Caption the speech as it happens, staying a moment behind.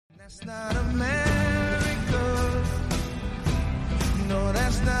That's not America. No,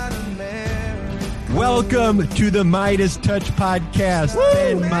 that's not America. Welcome to the Midas Touch podcast.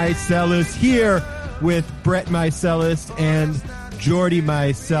 Ben Meiselas here with Brett Meiselas and Jordy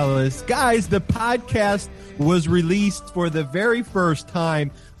Meiselas. Guys, the podcast was released for the very first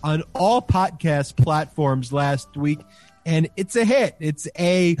time on all podcast platforms last week, and it's a hit. It's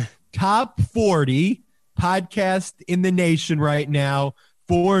a top 40 podcast in the nation right now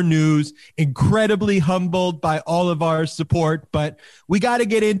for news. Incredibly humbled by all of our support, but we got to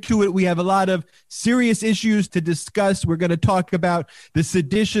get into it. We have a lot of serious issues to discuss. We're going to talk about the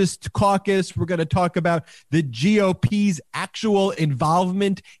seditious caucus. We're going to talk about the GOP's actual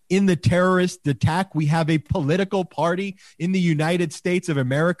involvement in the terrorist attack. We have a political party in the United States of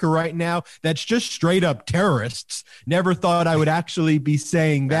America right now that's just straight up terrorists. Never thought I would actually be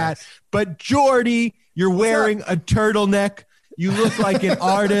saying that. But Jordy, you're wearing a turtleneck. You look like an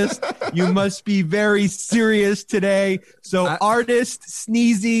artist. You must be very serious today. So artist,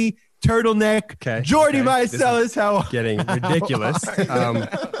 sneezy, turtleneck. Okay. Jordy Meiselas, how getting ridiculous.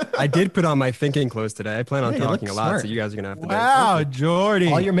 I did put on my thinking clothes today. I plan on talking a lot, smart. so you guys are going to have to wow,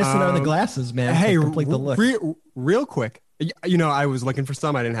 Jordy. All you're missing are the glasses, man. Hey, to complete the look. Real quick. You know, I was looking for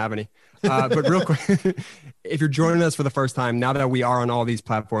some. I didn't have any. But real quick, if you're joining us for the first time, now that we are on all these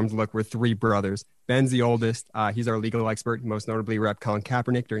platforms, look, we're three brothers. Ben's the oldest. He's our legal expert. Most notably, rep Colin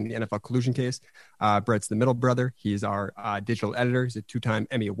Kaepernick during the NFL collusion case. Brett's the middle brother. He's our digital editor. He's a two-time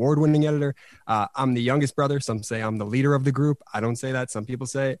Emmy Award-winning editor. I'm the youngest brother. Some say I'm the leader of the group. I don't say that. Some people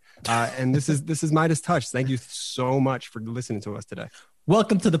say it. And this is Midas Touch. Thank you so much for listening to us today.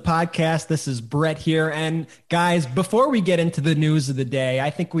 Welcome to the podcast. This is Brett here. And guys, before we get into the news of the day, I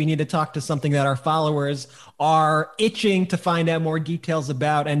think we need to talk to something that our followers are itching to find out more details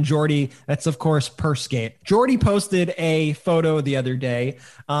about. And Jordy, that's of course Pursegate. Jordy posted a photo the other day,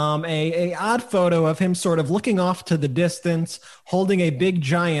 a odd photo of him sort of looking off to the distance, holding a big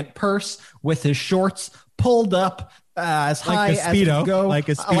giant purse with his shorts pulled up as high as he could go, like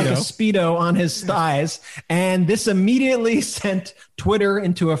a Speedo on his thighs. And this immediately sent Twitter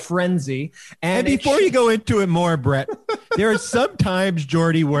into a frenzy. And before you go into it more, Brett, there are some times,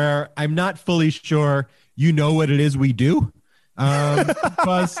 Jordy, where I'm not fully sure you know what it is we do.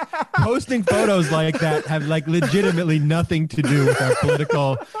 Because posting photos like that have like legitimately nothing to do with our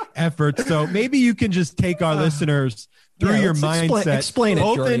political efforts. So maybe you can just take our listeners through your mindset. Explain it,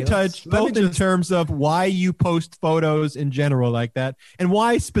 both Jordy. in terms of why you post photos in general like that, and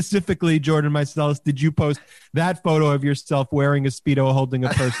why specifically, Jordan Meiselas, did you post that photo of yourself wearing a Speedo holding a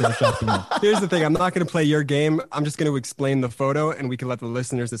purse in a shopping mall? Here's the thing. I'm not going to play your game. I'm just going to explain the photo, and we can let the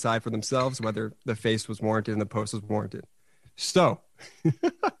listeners decide for themselves whether the face was warranted and the post was warranted. So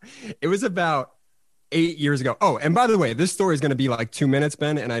it was about 8 years ago. Oh, and by the way, this story is going to be like 2 minutes,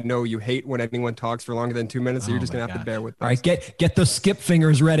 Ben, and I know you hate when anyone talks for longer than 2 minutes, so you're just going to have to bear with us. All right, get those skip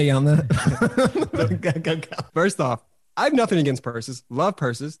fingers ready on the... Go. First off, I have nothing against purses. Love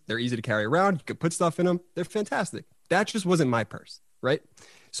purses. They're easy to carry around. You can put stuff in them. They're fantastic. That just wasn't my purse, right?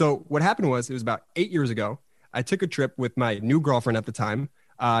 So what happened was, it was about 8 years ago, I took a trip with my new girlfriend at the time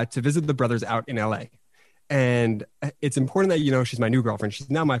to visit the brothers out in LA. And it's important that you know she's my new girlfriend. She's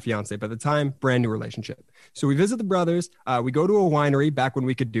now my fiance, but at the time, brand new relationship. So we visit the brothers. We go to a winery back when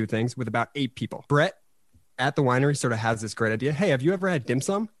we could do things with about 8 people. Brett at the winery sort of has this great idea. Hey, have you ever had dim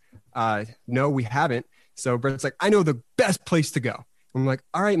sum? No, we haven't. So Brett's like, I know the best place to go. I'm like,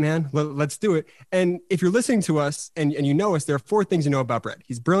 all right, man, let's do it. And if you're listening to us and you know us, there are 4 things you know about Brett.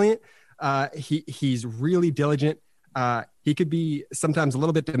 He's brilliant. He's really diligent. He could be sometimes a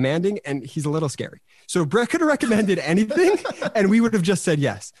little bit demanding, and he's a little scary. So Brett could have recommended anything and we would have just said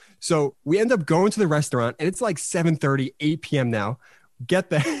yes. So we end up going to the restaurant, and it's like 7:30, 8 p.m. now. Get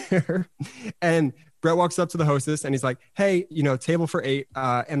there. And Brett walks up to the hostess and he's like, hey, table for 8.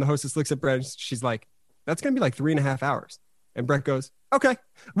 And the hostess looks at Brett and she's like, that's going to be like 3.5 hours. And Brett goes, okay,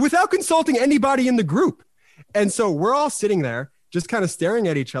 without consulting anybody in the group. And so we're all sitting there just kind of staring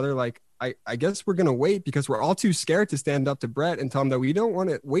at each other like, I guess we're going to wait, because we're all too scared to stand up to Brett and tell him that we don't want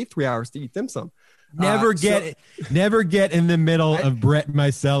to wait 3 hours to eat dim sum. Never get in the middle of Brett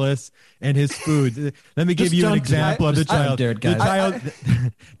Meiselas and his food. Let me give you an example of the child.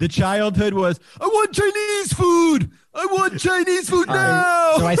 The childhood was, I want Chinese food. I want Chinese food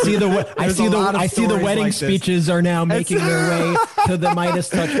now. So I see the wedding like speeches are now making their way to the Midas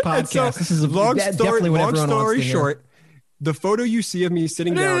Touch podcast. So, this is definitely what everyone wants to hear. Short. The photo you see of me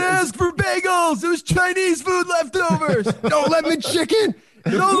sitting down. I didn't ask for bagels. It was Chinese food leftovers. No lemon chicken.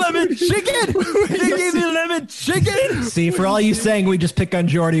 No lemon chicken. They gave me lemon chicken. See, for all you saying, we just pick on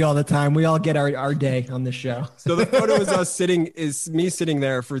Jordy all the time. We all get our day on this show. So the photo is me sitting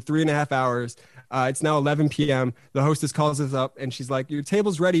there for 3.5 hours. It's now 11 p.m. The hostess calls us up and she's like, your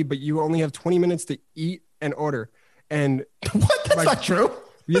table's ready, but you only have 20 minutes to eat and order. And what? That's not true.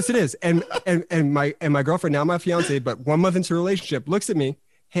 Yes, it is. And my girlfriend, now my fiance, but 1 month into a relationship, looks at me,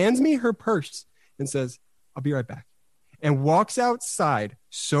 hands me her purse and says, I'll be right back. And walks outside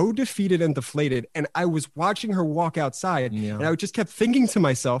so defeated and deflated. And I was watching her walk outside and I just kept thinking to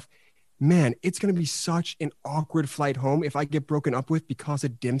myself, man, it's going to be such an awkward flight home if I get broken up with because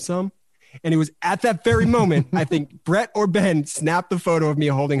of dim sum. And it was at that very moment, I think Brett or Ben snapped the photo of me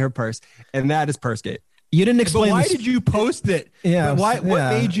holding her purse. And that is Pursegate. You didn't explain. But why did you post it? Yeah. What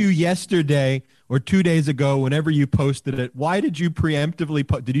made you yesterday or 2 days ago, whenever you posted it, why did you preemptively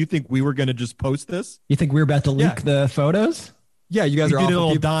did you think we were going to just post this? You think we were about to leak the photos? Yeah, you guys are did awful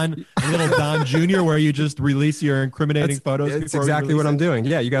a little Don Jr. where you just release your incriminating photos. It's exactly what I'm doing.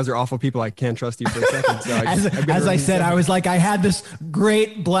 Yeah, you guys are awful people. I can't trust you for a second. So as I said, I was like, I had this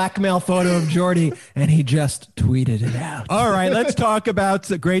great blackmail photo of Jordy, and he just tweeted it out. All right, let's talk about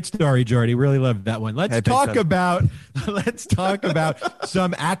a great story, Jordy. Really loved that one. Let's talk about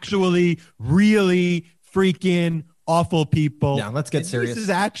some actually really freaking awful people. Yeah, let's get serious. This is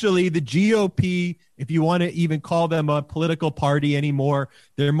actually the GOP, if you want to even call them a political party anymore.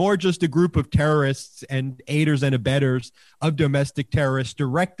 They're more just a group of terrorists and aiders and abettors of domestic terrorists,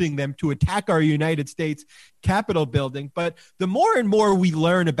 directing them to attack our United States Capitol building. But the more and more we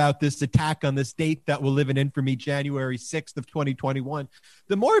learn about this attack on the state that will live in infamy, January 6th of 2021,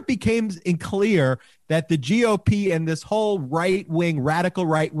 the more it became clear that the GOP and this whole right-wing, radical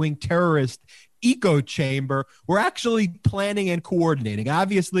right-wing terrorist echo chamber were actually planning and coordinating.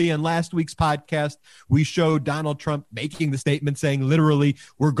 Obviously, in last week's podcast, we showed Donald Trump making the statement saying literally,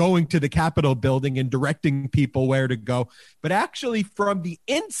 we're going to the Capitol building and directing people where to go. But actually, from the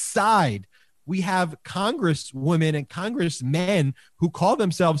inside, we have congresswomen and congressmen who call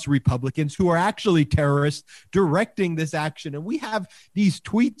themselves Republicans who are actually terrorists directing this action. And we have these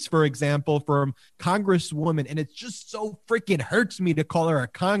tweets, for example, from Congresswoman, and it just so freaking hurts me to call her a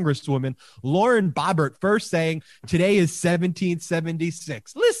congresswoman, Lauren Boebert, first saying, today is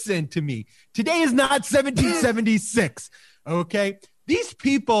 1776. Listen to me. Today is not 1776. Okay. These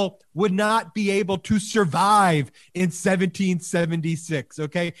people would not be able to survive in 1776,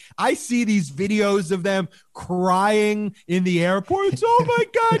 okay? I see these videos of them crying in the airports. Oh, my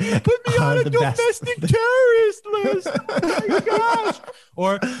God, you put me on a domestic terrorist list. Oh, my gosh.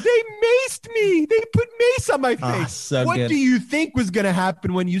 Or they maced me. They put mace on my face. What do you think was going to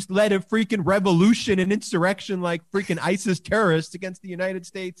happen when you led a freaking revolution and insurrection like freaking ISIS terrorists against the United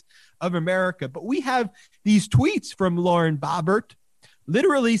States of America? But we have these tweets from Lauren Boebert,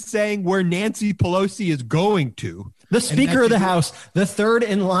 literally saying where Nancy Pelosi is going to. The Speaker of the House, the third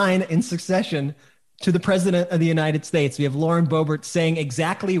in line in succession to the President of the United States. We have Lauren Boebert saying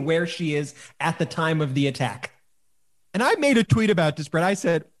exactly where she is at the time of the attack. And I made a tweet about this, Brett. I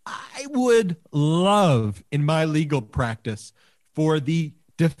said, I would love in my legal practice for the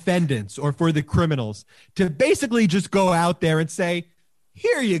defendants or for the criminals to basically just go out there and say,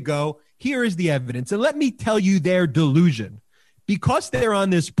 here you go. Here is the evidence. And let me tell you their delusion. Because they're on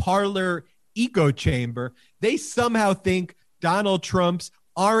this parlor echo chamber, they somehow think Donald Trump's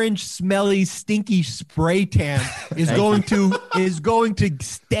orange, smelly, stinky spray tan is going to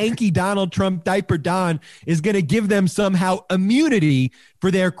stanky Donald Trump diaper Don is going to give them somehow immunity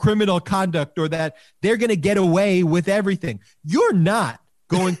for their criminal conduct, or that they're going to get away with everything. You're not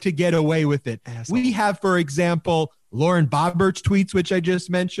going to get away with it. We have, for example, Lauren Boebert's tweets, which I just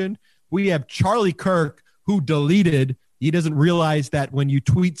mentioned. We have Charlie Kirk, who deleted. He doesn't realize that when you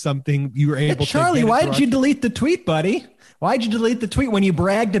tweet something, you're able to. Charlie, why did you delete the tweet, buddy? Why'd you delete the tweet when you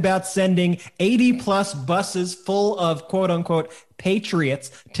bragged about sending 80 plus buses full of quote unquote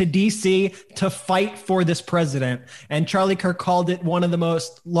patriots to DC to fight for this president? And Charlie Kirk called it one of the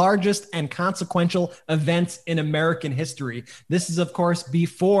most largest and consequential events in American history. This is, of course,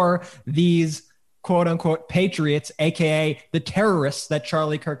 before these quote unquote patriots, AKA the terrorists that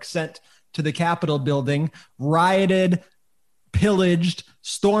Charlie Kirk sent to the Capitol building, rioted, pillaged,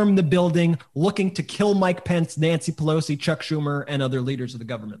 stormed the building, looking to kill Mike Pence, Nancy Pelosi, Chuck Schumer, and other leaders of the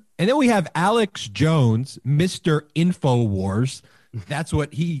government. And then we have Alex Jones, Mr. InfoWars. That's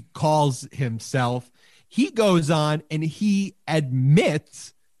what he calls himself. He goes on and he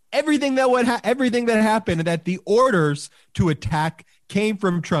admits everything that happened, and that the orders to attack came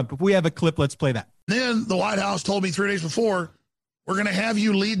from Trump. If we have a clip, let's play that. Then the White House told me 3 days before, we're going to have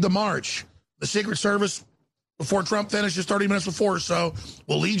you lead the march. The Secret Service before Trump finishes 30 minutes before. So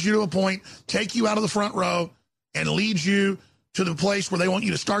we'll lead you to a point, take you out of the front row, and lead you to the place where they want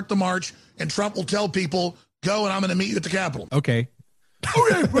you to start the march. And Trump will tell people, go, and I'm going to meet you at the Capitol. Okay.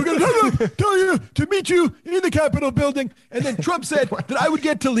 Okay, we're going to tell you to meet you in the Capitol building. And then Trump said that I would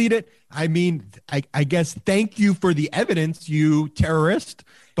get to lead it. I mean, I guess thank you for the evidence, you terrorist.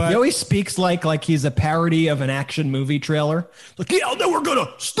 But he always speaks like he's a parody of an action movie trailer. Like, yeah, then we're going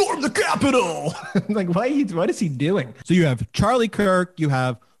to storm the Capitol. Like, what is he doing? So you have Charlie Kirk, you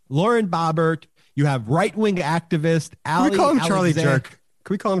have Lauren Boebert, you have right-wing activist Ali. Can we call him Charlie Alexander. Jerk?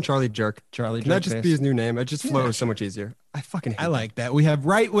 Can we call him Charlie Jerk? Charlie Can that Jerk just be his new name? It just flows so much easier. I fucking hate I like that. We have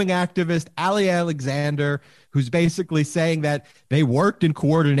right-wing activist Ali Alexander, who's basically saying that they worked in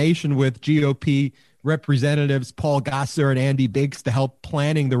coordination with GOP representatives Paul Gosar and Andy Biggs to help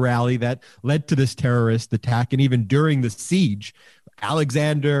planning the rally that led to this terrorist attack. And even during the siege,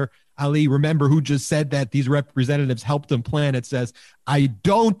 Alexander Ali, remember, who just said that these representatives helped him plan it, says, I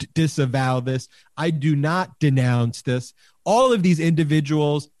don't disavow this. I do not denounce this. All of these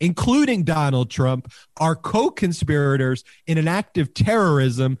individuals, including Donald Trump, are co-conspirators in an act of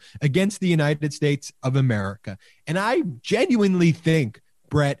terrorism against the United States of America. And I genuinely think,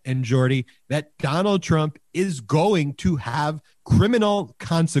 Brett and Jordy, that Donald Trump is going to have criminal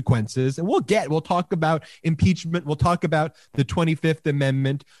consequences. And we'll talk about impeachment. We'll talk about the 25th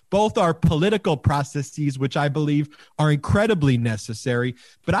Amendment. Both are political processes, which I believe are incredibly necessary.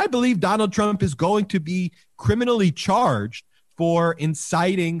 But I believe Donald Trump is going to be criminally charged for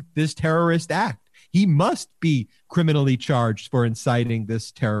inciting this terrorist act. He must be criminally charged for inciting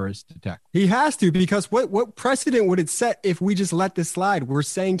this terrorist attack. He has to, because what precedent would it set if we just let this slide? We're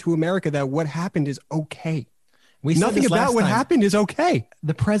saying to America that what happened is okay. Nothing about what happened is okay.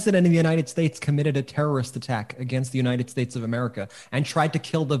 The president of the United States committed a terrorist attack against the United States of America and tried to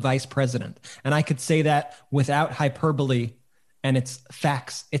kill the vice president. And I could say that without hyperbole, and it's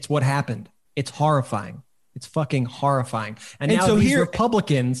facts. It's what happened. It's horrifying. It's fucking horrifying. And now so these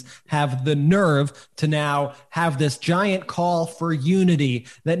Republicans have the nerve to now have this giant call for unity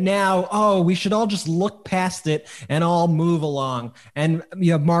that now, we should all just look past it and all move along. And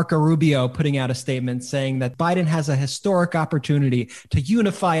you have Marco Rubio putting out a statement saying that Biden has a historic opportunity to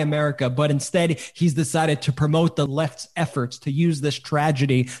unify America, but instead he's decided to promote the left's efforts to use this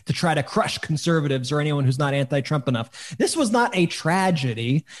tragedy to try to crush conservatives or anyone who's not anti-Trump enough. This was not a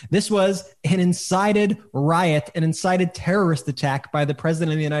tragedy. This was an incited riot, an incited terrorist attack by the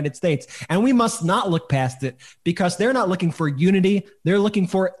president of the United States. And we must not look past it because they're not looking for unity. They're looking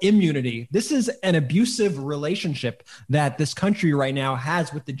for immunity. This is an abusive relationship that this country right now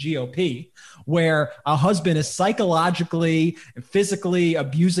has with the GOP, where a husband is psychologically and physically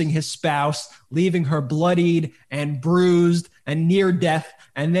abusing his spouse, leaving her bloodied and bruised and near death.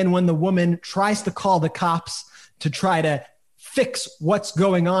 And then when the woman tries to call the cops to try to fix what's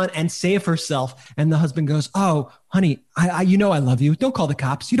going on and save herself, and the husband goes, "Oh, honey, I I love you. Don't call the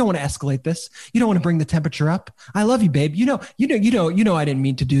cops. You don't want to escalate this. You don't want to bring the temperature up. I love you, babe. You know I didn't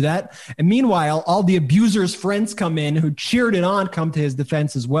mean to do that." And meanwhile, all the abuser's friends come in who cheered it on, come to his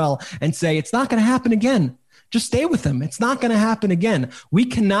defense as well and say, "It's not going to happen again. Just stay with him. It's not going to happen again." We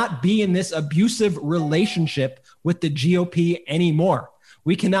cannot be in this abusive relationship with the GOP anymore.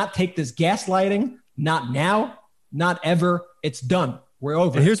 We cannot take this gaslighting. Not now, not ever. It's done. We're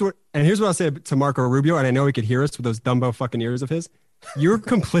over. And here's what I'll say to Marco Rubio, and I know he could hear us with those Dumbo fucking ears of his. You're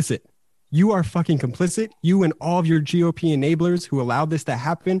complicit. You are fucking complicit. You and all of your GOP enablers who allowed this to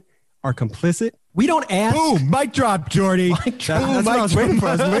happen are complicit. We don't ask. Boom, mic drop, Jordy. That's what I was waiting for.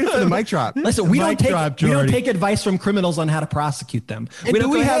 I was waiting for the mic drop. Listen, we don't take advice from criminals on how to prosecute them. Do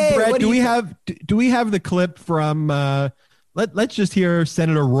we have the clip from let's just hear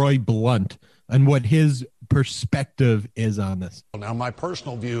Senator Roy Blunt and what his perspective is on this. Now, my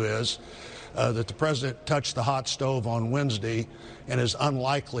personal view is that the president touched the hot stove on Wednesday and is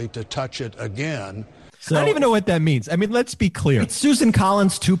unlikely to touch it again. So, I don't even know what that means. I mean, let's be clear. It's Susan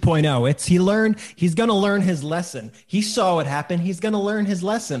Collins 2.0. He's going to learn his lesson. He saw it happen. He's going to learn his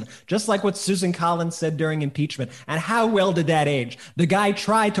lesson, just like what Susan Collins said during impeachment. And how well did that age? The guy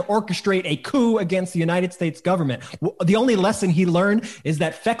tried to orchestrate a coup against the United States government. The only lesson he learned is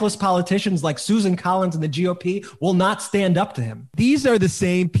that feckless politicians like Susan Collins and the GOP will not stand up to him. These are the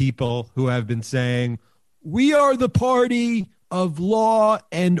same people who have been saying, we are the party of law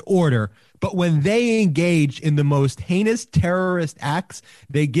and order. But when they engage in the most heinous terrorist acts,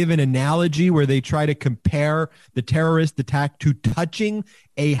 they give an analogy where they try to compare the terrorist attack to touching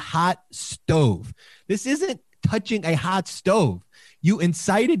a hot stove. This isn't touching a hot stove. You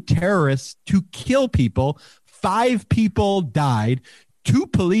incited terrorists to kill people. 5 people died. 2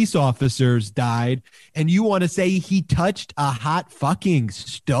 police officers died, and you want to say he touched a hot fucking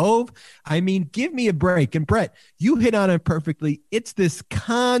stove? I mean, give me a break. And Brett, you hit on it perfectly. It's this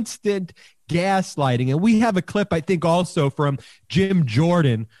constant gaslighting. And we have a clip, I think, also from Jim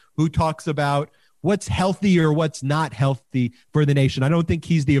Jordan, who talks about what's healthy or what's not healthy for the nation. I don't think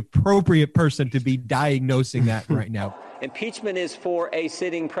he's the appropriate person to be diagnosing that right now. Impeachment is for a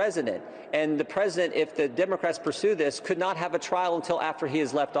sitting president. And the president, if the Democrats pursue this, could not have a trial until after he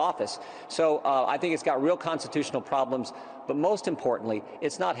has left office. So I think it's got real constitutional problems. But most importantly,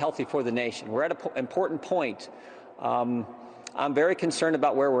 it's not healthy for the nation. We're at an important point. I'm very concerned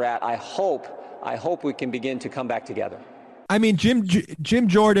about where we're at. I hope we can begin to come back together. I mean, Jim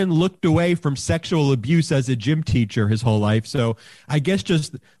Jordan looked away from sexual abuse as a gym teacher his whole life. So I guess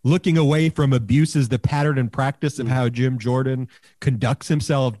just looking away from abuse is the pattern and practice of how Jim Jordan conducts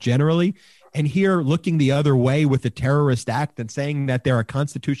himself generally. And here looking the other way with the terrorist act and saying that there are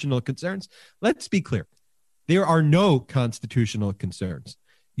constitutional concerns. Let's be clear. There are no constitutional concerns.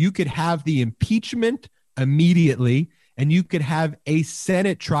 You could have the impeachment immediately, and you could have a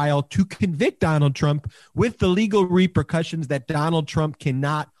Senate trial to convict Donald Trump with the legal repercussions that Donald Trump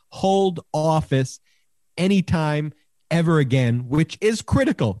cannot hold office anytime ever again, which is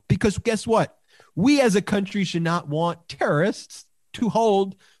critical because guess what? We as a country should not want terrorists to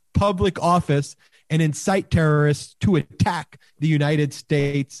hold public office and incite terrorists to attack the United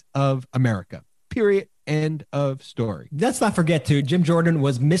States of America. Period. End of story. Let's not forget, too, Jim Jordan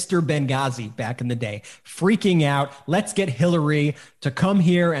was Mr. Benghazi back in the day, freaking out. Let's get Hillary to come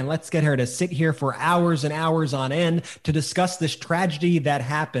here and let's get her to sit here for hours and hours on end to discuss this tragedy that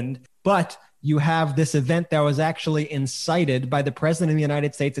happened. But you have this event that was actually incited by the president of the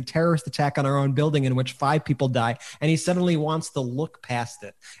United States, a terrorist attack on our own building in which 5 people die, and he suddenly wants to look past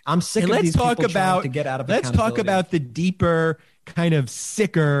it. I'm sick of these people trying to get out of accountability. Let's talk about the deeper, kind of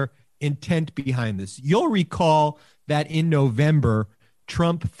sicker intent behind this. You'll recall that in November,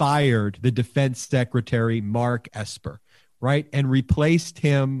 Trump fired the defense secretary, Mark Esper, right? And replaced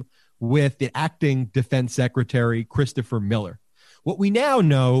him with the acting defense secretary, Christopher Miller. What we now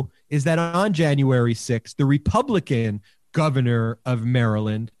know is that on January 6th, the Republican governor of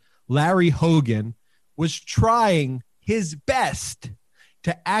Maryland, Larry Hogan, was trying his best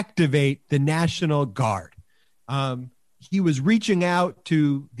to activate the National Guard. He was reaching out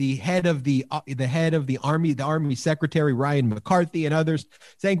to the head of the Army Secretary Ryan McCarthy and others,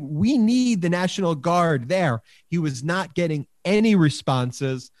 saying we need the National Guard there. He was not getting any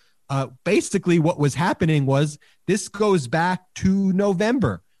responses. Basically, what was happening was this goes back to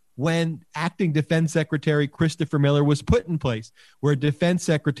November when acting Defense Secretary Christopher Miller was put in place, where Defense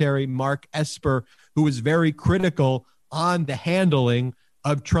Secretary Mark Esper, who was very critical on the handling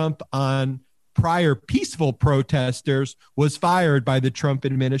of Trump on prior peaceful protesters, was fired by the Trump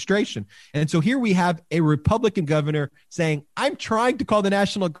administration. And so here we have a Republican governor saying, I'm trying to call the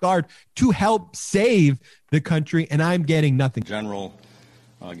National Guard to help save the country, and I'm getting nothing. General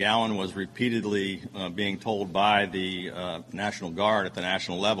Gowan was repeatedly being told by the National Guard at the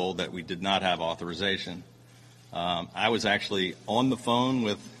national level that we did not have authorization. I was actually on the phone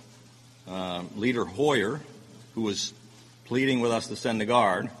with Leader Hoyer, who was pleading with us to send the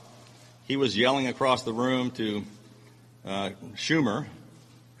Guard. He was yelling across the room to Schumer,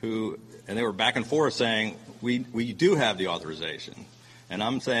 and they were back and forth saying, we do have the authorization. And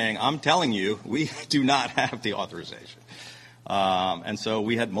I'm saying, I'm telling you, we do not have the authorization. And so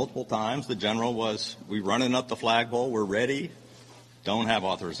we had multiple times. The general was, we running up the flagpole, we're ready, don't have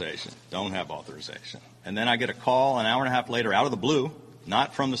authorization, don't have authorization. And then I get a call an hour and a half later out of the blue,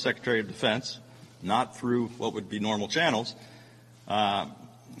 not from the Secretary of Defense, not through what would be normal channels.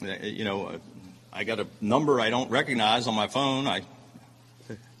 I got a number I don't recognize on my phone. I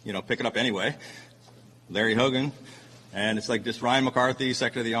pick it up anyway. Larry Hogan. And it's like, this Ryan McCarthy,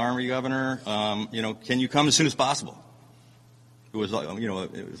 Secretary of the Army Governor, can you come as soon as possible? It was like,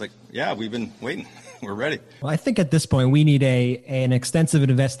 it was like, yeah, we've been waiting. We're ready. Well, I think at this point we need an extensive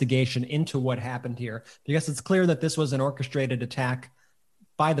investigation into what happened here, because it's clear that this was an orchestrated attack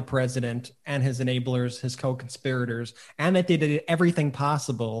by the president and his enablers, his co-conspirators, and that they did everything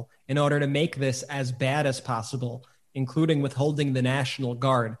possible in order to make this as bad as possible, including withholding the National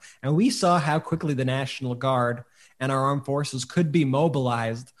Guard. And we saw how quickly the National Guard and our armed forces could be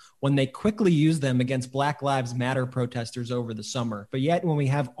mobilized when they quickly used them against Black Lives Matter protesters over the summer. But yet when we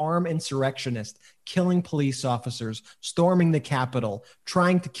have armed insurrectionists killing police officers, storming the Capitol,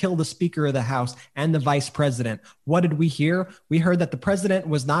 trying to kill the Speaker of the House and the Vice President, what did we hear? We heard that the president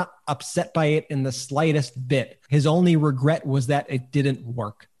was not upset by it in the slightest bit. His only regret was that it didn't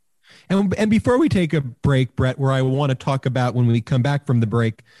work. And before we take a break, Brett, where I want to talk about when we come back from the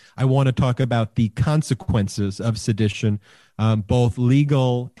break, I want to talk about the consequences of sedition, both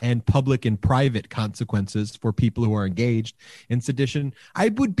legal and public and private consequences for people who are engaged in sedition. I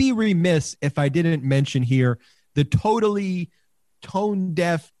would be remiss if I didn't mention here the totally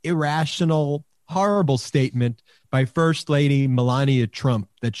tone-deaf, irrational, horrible statement by First Lady Melania Trump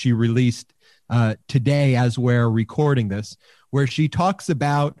that she released today as we're recording this, where she talks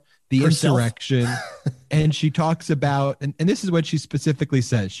about the herself? insurrection and she talks about, and this is what she specifically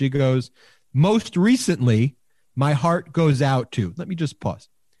says. She goes, most recently, my heart goes out to, let me just pause.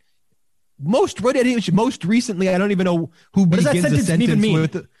 Most recently, I don't even know who What does that begins a sentence even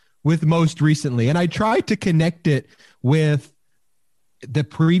sentence mean? with most recently. And I tried to connect it with the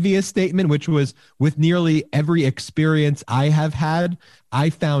previous statement, which was with nearly every experience I have had, I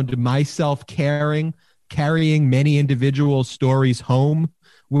found myself carrying many individual stories home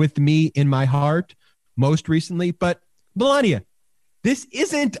with me in my heart most recently. But Melania, this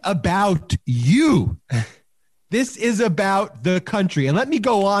isn't about you. This is about the country. And let me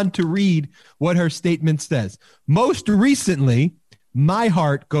go on to read what her statement says. Most recently, my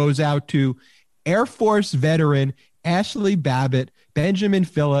heart goes out to Air Force veteran Ashley Babbitt, Benjamin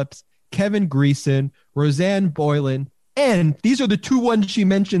Phillips, Kevin Greason, Roseanne Boylan, and these are the two ones she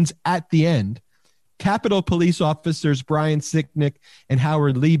mentions at the end, Capitol Police officers Brian Sicknick and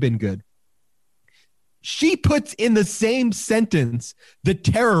Howard Liebengood. She puts in the same sentence the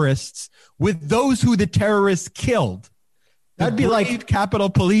terrorists with those who the terrorists killed. That'd be like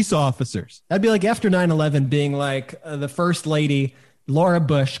Capitol Police officers. That'd be like after 9/11 being like the First Lady Laura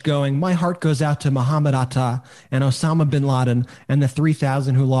Bush going, my heart goes out to Muhammad Atta and Osama bin Laden and the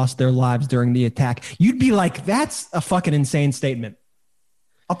 3,000 who lost their lives during the attack. You'd be like, that's a fucking insane statement.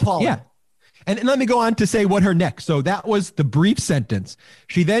 Appalling. Yeah. And let me go on to say what her next. So that was the brief sentence.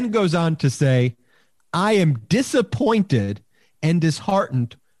 She then goes on to say, I am disappointed and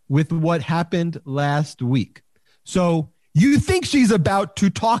disheartened with what happened last week. So you think she's about to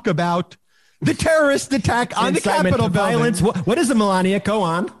talk about the terrorist attack on the Capitol violence. building. What is it, Melania? Go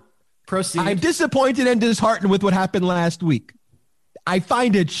on. Proceed. I'm disappointed and disheartened with what happened last week. I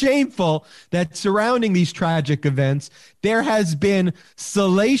find it shameful that surrounding these tragic events, there has been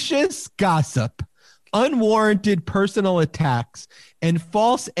salacious gossip, unwarranted personal attacks, and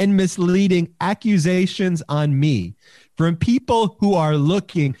false and misleading accusations on me from people who are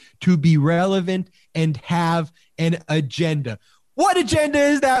looking to be relevant and have an agenda. What agenda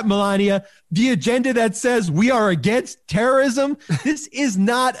is that, Melania? The agenda that says we are against terrorism? This is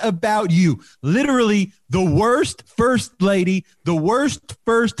not about you. Literally, the worst first lady, the worst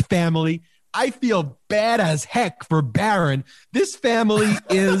first family. I feel bad as heck for Barron. This family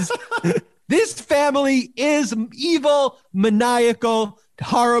is evil, maniacal,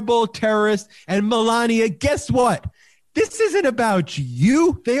 horrible terrorist. And Melania, guess what? This isn't about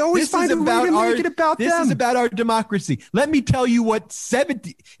you. They always find a way to make it about them. This is about our democracy. Let me tell you if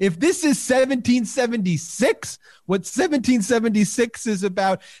this is 1776, what 1776 is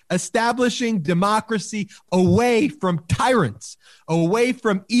about, establishing democracy away from tyrants, away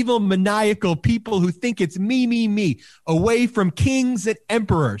from evil, maniacal people who think it's me, away from kings and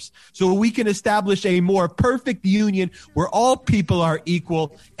emperors, so we can establish a more perfect union where all people are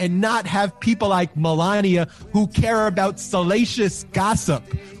equal and not have people like Melania who care about salacious gossip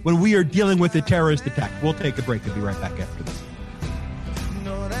when we are dealing with a terrorist attack. We'll take a break and be right back after this.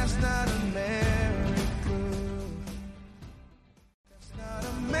 No, that's not America. That's not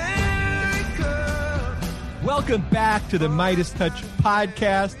America. Welcome back to the Midas Touch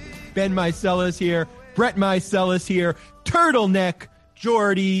podcast. Ben Meiselas here. Brett Meiselas here. Turtleneck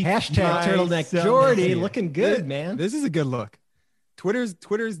Jordy. Hashtag Turtleneck Meiselas Jordy. here. Looking good, man. This is a good look.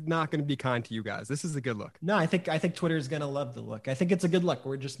 Twitter's not going to be kind to you guys. This is a good look. No, I think Twitter's going to love the look. I think it's a good look.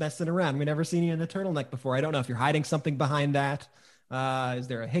 We're just messing around. We've never seen you in a turtleneck before. I don't know if you're hiding something behind that. Is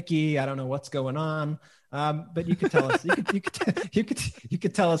there a hickey? I don't know what's going on. But you could tell us. You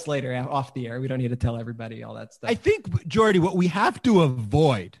could tell us later off the air. We don't need to tell everybody all that stuff. I think, Jordy, what we have to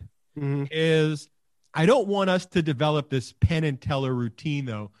avoid is, I don't want us to develop this Penn and Teller routine,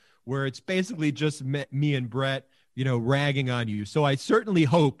 though, where it's basically just me and Brett, ragging on you. So I certainly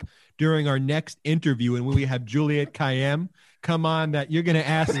hope during our next interview, and when we have Juliette Kayyem come on, that you're going to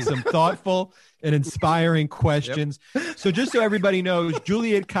ask some thoughtful and inspiring questions. Yep. So just so everybody knows,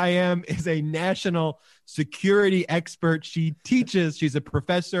 Juliette Kayyem is a national security expert. She's a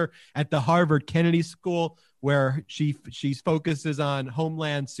professor at the Harvard Kennedy School, where she focuses on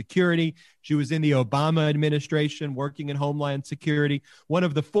Homeland Security. She was in the Obama administration working in Homeland Security, one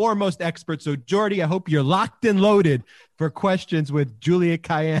of the foremost experts. So, Jordy, I hope you're locked and loaded for questions with Juliette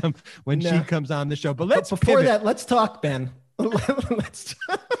Kayyem when she comes on the show. But before that, let's talk, Ben.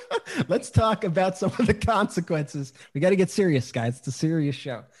 Let's talk about some of the consequences. We got to get serious, guys. It's a serious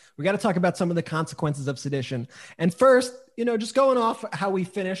show. We got to talk about some of the consequences of sedition. And first, just going off how we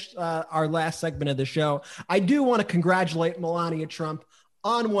finished our last segment of the show, I do want to congratulate Melania Trump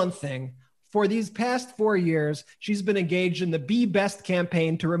on one thing. For these past 4 years, she's been engaged in the Be Best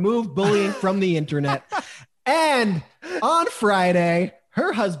campaign to remove bullying from the internet. And on Friday,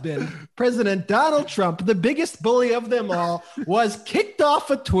 her husband, President Donald Trump, the biggest bully of them all, was kicked off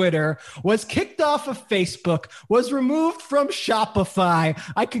of Twitter, was kicked off of Facebook, was removed from Shopify.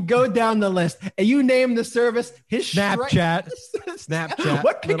 I could go down the list. And you name the service. His Snapchat. Snapchat.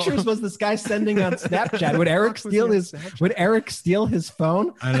 What pictures was this guy sending on Snapchat? Would Eric steal his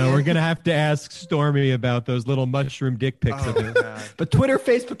phone? I don't know. We're gonna have to ask Stormy about those little mushroom dick pics of his. But Twitter,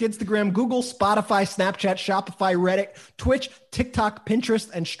 Facebook, Instagram, Google, Spotify, Snapchat, Shopify, Reddit, Twitch, TikTok, Pinterest,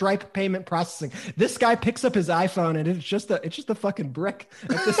 and Stripe payment processing. This guy picks up his iPhone and it's just a fucking brick.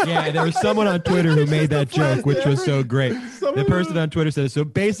 Yeah, there was someone on Twitter who made that joke, which was so great. The person on Twitter says, so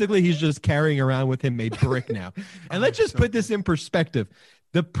basically he's just carrying around with him a brick now. And let's just put this in perspective.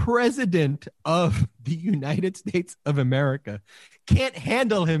 The president of the United States of America can't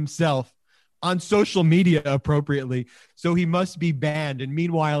handle himself on social media appropriately, so he must be banned. And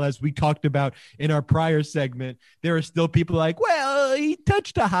meanwhile, as we talked about in our prior segment, there are still people like, well, he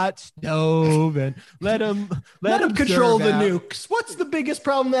touched a hot stove and let him control the out. nukes. What's the biggest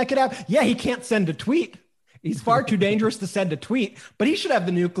problem that could happen? Yeah, he can't send a tweet. He's far too dangerous to send a tweet, but he should have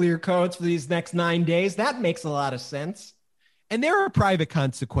the nuclear codes for these next 9 days. That makes a lot of sense. And there are private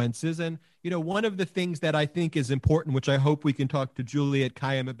consequences. And, one of the things that I think is important, which I hope we can talk to Juliette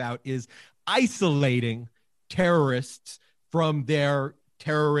Kayyem about, is isolating terrorists from their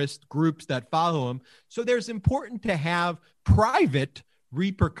terrorist groups that follow them. So there's important to have private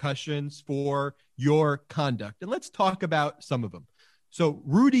repercussions for your conduct. And let's talk about some of them. So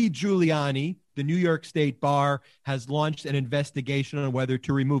Rudy Giuliani, the New York State Bar, has launched an investigation on whether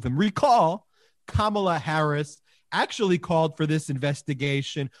to remove him. Recall, Kamala Harris actually called for this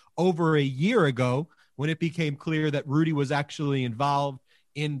investigation over a year ago when it became clear that Rudy was actually involved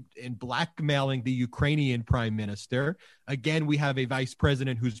in blackmailing the Ukrainian prime minister. Again, we have a vice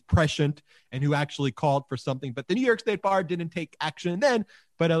president who's prescient and who actually called for something, but the New York State Bar didn't take action then,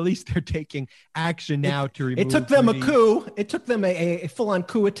 but at least they're taking action now to remove. It took them Rudy. a coup. It took them a full-on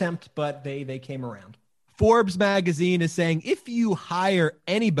coup attempt, but they came around. Forbes magazine is saying, if you hire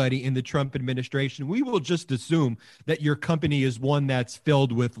anybody in the Trump administration, we will just assume that your company is one that's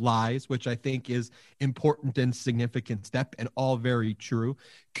filled with lies, which I think is important and significant step and all very true.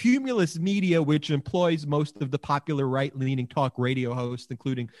 Cumulus Media, which employs most of the popular right-leaning talk radio hosts,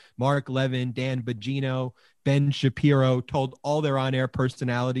 including Mark Levin, Dan Bongino, Ben Shapiro, told all their on-air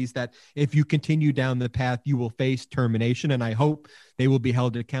personalities that if you continue down the path, you will face termination. And I hope they will be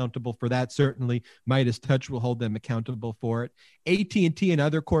held accountable for that. Certainly, Midas Touch will hold them accountable for it. AT&T and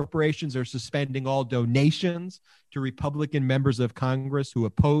other corporations are suspending all donations to Republican members of Congress who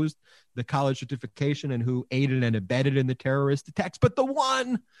opposed the college certification and who aided and abetted in the terrorist attacks. But the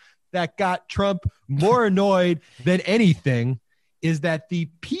one that got Trump more annoyed than anything is that the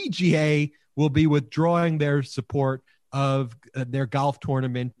PGA will be withdrawing their support of their golf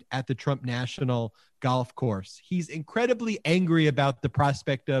tournament at the Trump National Golf Course. He's incredibly angry about the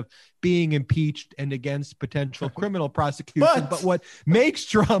prospect of being impeached and against potential criminal prosecution. But what makes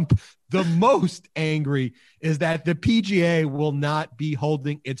Trump the most angry is that the PGA will not be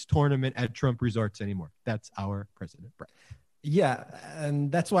holding its tournament at Trump resorts anymore. That's our president, Brett. Yeah,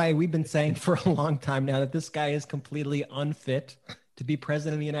 and that's why we've been saying for a long time now that this guy is completely unfit to be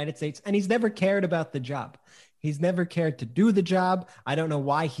president of the United States, and he's never cared about the job. He's never cared to do the job. I don't know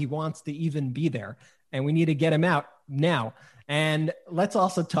why he wants to even be there, and we need to get him out now. And let's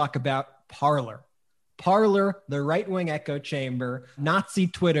also talk about Parler. Parler, the right-wing echo chamber, Nazi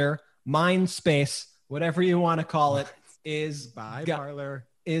Twitter, Mindspace, whatever you want to call it, is Parler.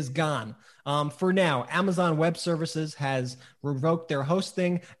 Is gone. For now, Amazon Web Services has revoked their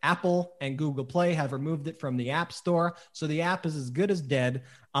hosting. Apple and Google Play have removed it from the App Store. So the app is as good as dead.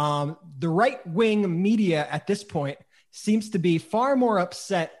 The right-wing media at this point seems to be far more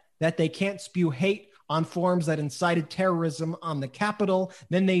upset that they can't spew hate on forums that incited terrorism on the Capitol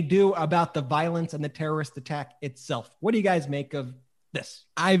than they do about the violence and the terrorist attack itself. What do you guys make of this?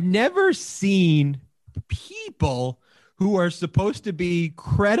 I've never seen people who are supposed to be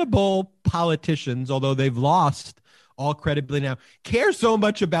credible politicians, although they've lost all credibility now, care so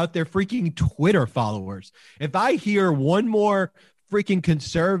much about their freaking Twitter followers. If I hear one more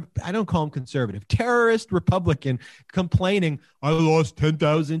freaking I don't call him conservative, terrorist Republican complaining, I lost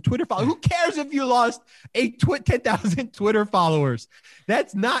 10,000 Twitter followers. Who cares if you lost 10,000 Twitter followers?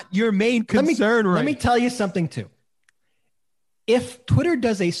 That's not your main concern, right? Let me tell you something too. If Twitter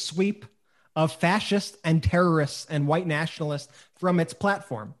does a sweep of fascists and terrorists and white nationalists from its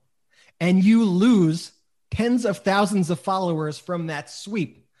platform, and you lose tens of thousands of followers from that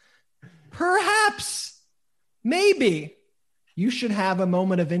sweep, perhaps, maybe, you should have a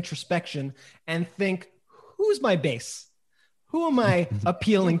moment of introspection and think, who's my base? Who am I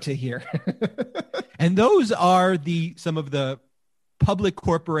appealing to here? And those are some of the public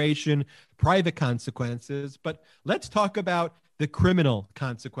corporation, private consequences. But let's talk about the criminal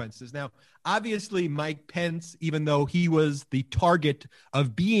consequences. Now, obviously, Mike Pence, even though he was the target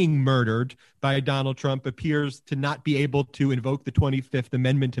of being murdered by Donald Trump, appears to not be able to invoke the 25th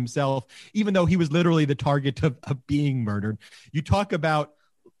Amendment himself, even though he was literally the target of being murdered. You talk about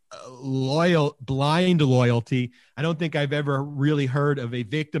blind loyalty. I don't think I've ever really heard of a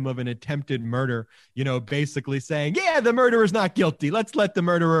victim of an attempted murder, basically saying, yeah, the murderer is not guilty. Let's let the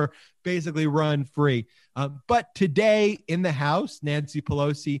murderer basically run free. But today in the House, Nancy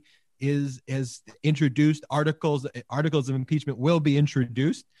Pelosi has introduced articles of impeachment will be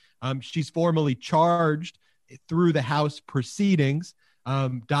introduced. She's formally charged through the House proceedings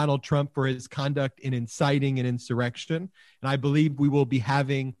Donald Trump for his conduct in inciting an insurrection. And I believe we will be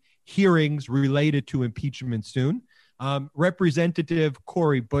having hearings related to impeachment soon. Representative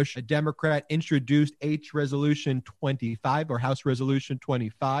Cori Bush, a Democrat, introduced Resolution 25 or House Resolution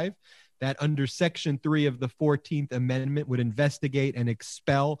 25 that under Section 3 of the 14th Amendment would investigate and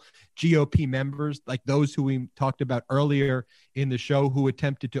expel GOP members like those who we talked about earlier in the show who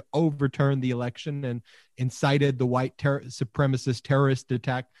attempted to overturn the election and incited the white supremacist terrorist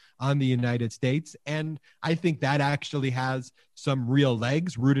attack on the United States. And I think that actually has some real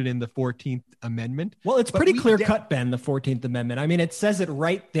legs rooted in the 14th Amendment. Well, it's pretty clear cut, Ben, the 14th Amendment. I mean, it says it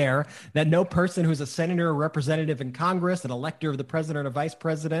right there that no person who's a senator or representative in Congress, an elector of the president or vice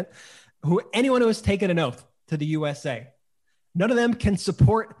president, anyone who has taken an oath to the USA, none of them can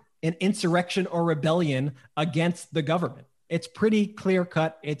support an insurrection or rebellion against the government. It's pretty clear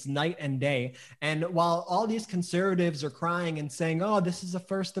cut. It's night and day. And while all these conservatives are crying and saying, oh, this is a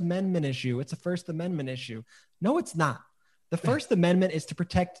First Amendment issue, it's a First Amendment issue. No, it's not. The First Amendment is to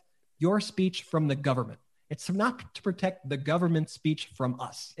protect your speech from the government. It's not to protect the government's speech from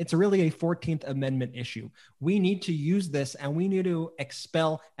us. It's really a 14th Amendment issue. We need to use this, and we need to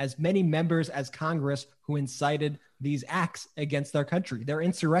expel as many members as Congress who incited these acts against our country. They're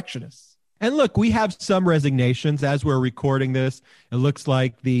insurrectionists. And look, we have some resignations as we're recording this. It looks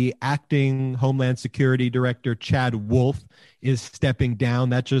like the acting Homeland Security Director, Chad Wolf, is stepping down.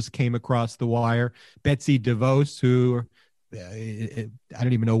 That just came across the wire. Betsy DeVos, who I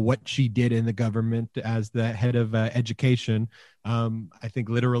don't even know what she did in the government as the head of education. I think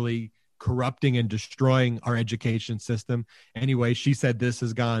literally corrupting and destroying our education system. Anyway, she said this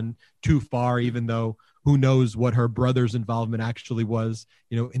has gone too far, even though who knows what her brother's involvement actually was,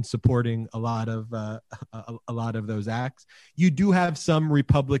 in supporting a lot of those acts. You do have some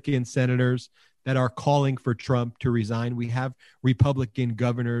Republican senators that are calling for Trump to resign. We have Republican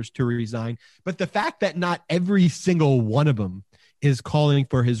governors to resign. But the fact that not every single one of them is calling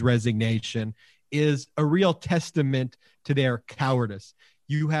for his resignation is a real testament to their cowardice.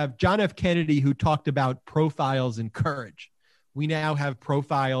 You have John F. Kennedy, who talked about profiles in courage. We now have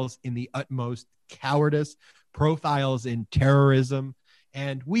profiles in the utmost cowardice, profiles in terrorism.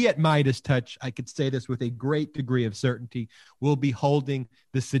 And we at Midas Touch, I could say this with a great degree of certainty, will be holding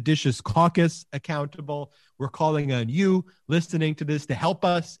the seditious caucus accountable. We're calling on you listening to this to help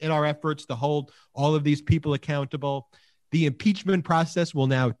us in our efforts to hold all of these people accountable. The impeachment process will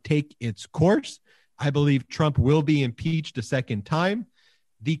now take its course. I believe Trump will be impeached a second time.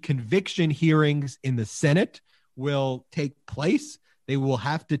 The conviction hearings in the Senate will take place. They will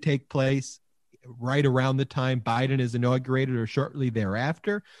have to take place right around the time Biden is inaugurated or shortly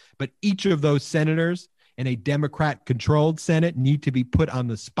thereafter. But each of those senators in a Democrat-controlled Senate need to be put on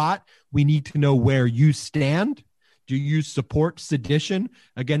the spot. We need to know where you stand. Do you support sedition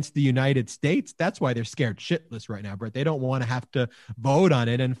against the United States? That's why they're scared shitless right now, Brett. They don't want to have to vote on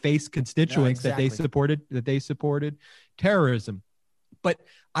it and face constituents that they supported terrorism. But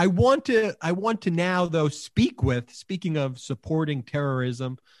I want to now, though, speaking of supporting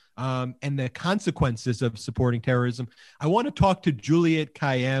terrorism, and the consequences of supporting terrorism, I want to talk to Juliette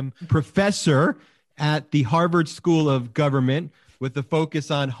Kayyem, professor at the Harvard School of Government, with a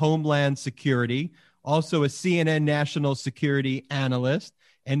focus on homeland security, also a CNN national security analyst,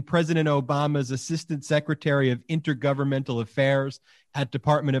 and President Obama's Assistant Secretary of Intergovernmental Affairs at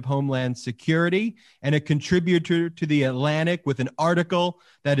Department of Homeland Security, and a contributor to The Atlantic with an article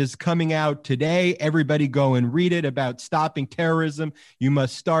that is coming out today. Everybody go and read it about stopping terrorism. You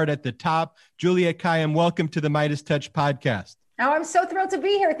must start at the top. Juliette, Kayyem, welcome to the Midas Touch podcast. Oh, I'm so thrilled to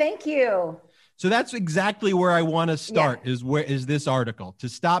be here. Thank you. So that's exactly where I want to start, is this article. To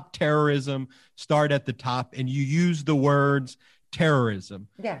stop terrorism, start at the top, and you use the words terrorism,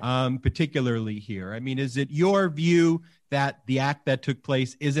 particularly here. I mean, is it your view that the act that took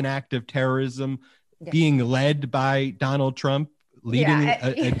place is an act of terrorism being led by Donald Trump, leading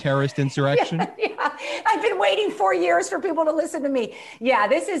a terrorist insurrection? I've been waiting 4 years for people to listen to me.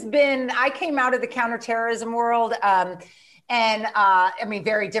 This has been, I came out of the counterterrorism world,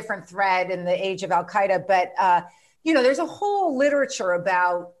 very different thread in the age of Al-Qaeda, but, there's a whole literature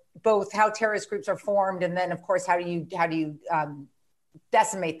about both how terrorist groups are formed, and then, of course, how do you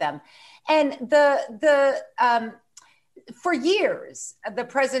decimate them. And for years, the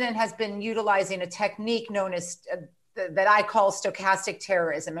president has been utilizing a technique known as that I call stochastic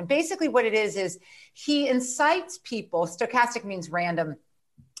terrorism. And basically, what it is he incites people. Stochastic means random.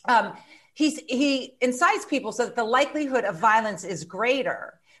 He incites people so that the likelihood of violence is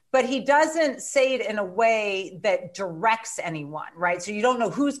greater. But he doesn't say it in a way that directs anyone, right? So you don't know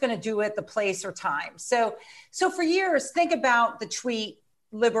who's going to do it, the place or time. So for years, think about the tweet,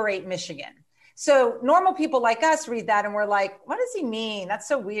 "Liberate Michigan." So normal people like us read that and we're like, what does he mean? That's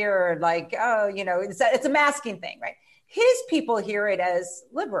so weird. Like, it's a masking thing, right? His people hear it as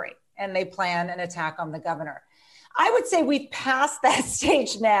liberate, and they plan an attack on the governor. I would say we've passed that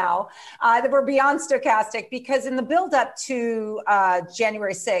stage now, that we're beyond stochastic, because in the buildup to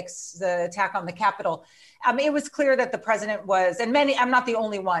January 6th, the attack on the Capitol, it was clear that the president was, and I'm not the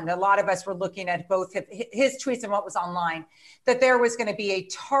only one, a lot of us were looking at both his tweets and what was online, that there was going to be a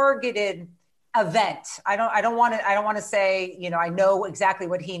targeted event. I don't want to say, I know exactly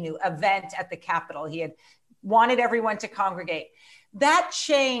what he knew, event at the Capitol. He had wanted everyone to congregate. That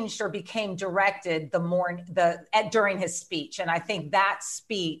changed or became directed during his speech. And I think that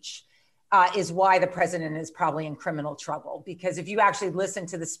speech is why the president is probably in criminal trouble, because if you actually listen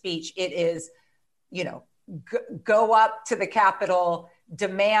to the speech, it is, go up to the Capitol,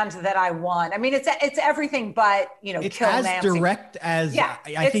 demand that I won. I mean, it's everything but, it's kill as Nancy. direct as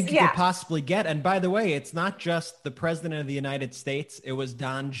I think you could possibly get. And by the way, it's not just the president of the United States. It was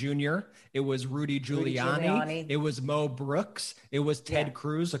Don Jr. It was Rudy Giuliani. It was Mo Brooks. It was Ted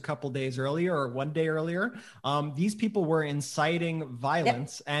Cruz a couple days earlier, or one day earlier. These people were inciting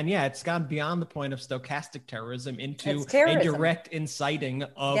violence. And it's gone beyond the point of stochastic terrorism into a direct inciting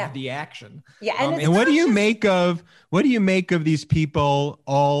of the action. And what do you make of these people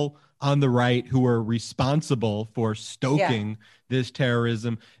all on the right who are responsible for stoking this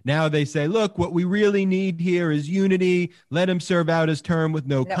terrorism? Now they say, look, what we really need here is unity. Let him serve out his term with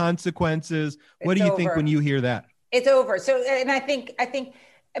no consequences. What do you think when you hear that? It's over. So, and I think,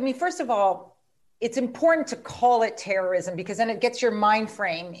 first of all, it's important to call it terrorism, because then it gets your mind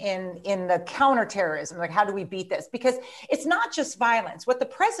frame in the counterterrorism. Like, how do we beat this? Because it's not just violence. What the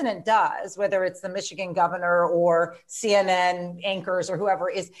president does, whether it's the Michigan governor or CNN anchors or whoever,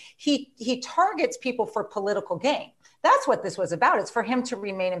 is he targets people for political gain. That's what this was about. It's for him to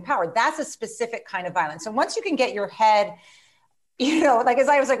remain in power. That's a specific kind of violence. And once you can get your head, as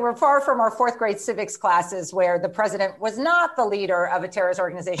I was like, we're far from our fourth grade civics classes where the president was not the leader of a terrorist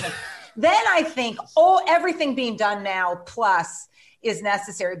organization. Then I think everything being done now plus is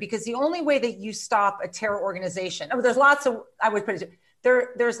necessary, because the only way that you stop a terror organization, there's lots of, I would put it,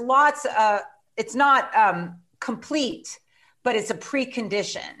 there's lots, it's not complete, but it's a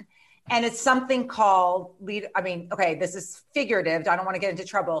precondition. And it's something called, this is figurative. I don't want to get into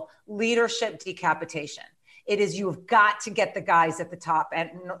trouble. Leadership decapitation. It is, you've got to get the guys at the top, and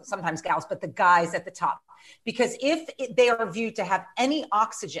sometimes gals, but the guys at the top. Because if they are viewed to have any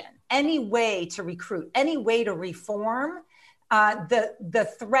oxygen, any way to recruit, any way to reform, the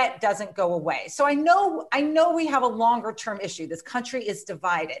threat doesn't go away. So I know we have a longer term issue. This country is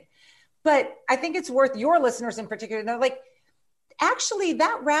divided. But I think it's worth your listeners in particular to know, actually,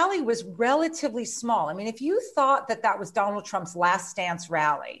 that rally was relatively small. I mean, if you thought that was Donald Trump's last stance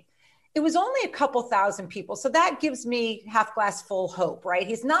rally, it was only a couple thousand people. So that gives me half glass full hope, right?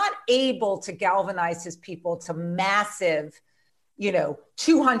 He's not able to galvanize his people to massive,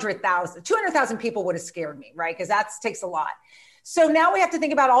 200,000. 200,000 people would have scared me, right? Because that takes a lot. So now we have to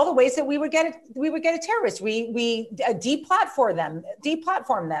think about all the ways that we would get a terrorist. We deplatform them.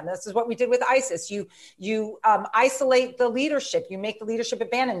 This is what we did with ISIS. You isolate the leadership. You make the leadership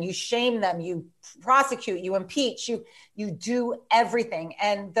abandon. You shame them. You prosecute. You impeach. You do everything.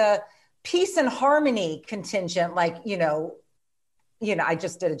 And the peace and harmony contingent, I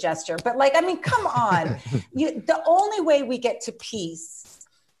just did a gesture, but come on. The only way we get to peace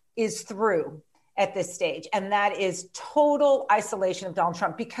is through at this stage. And that is total isolation of Donald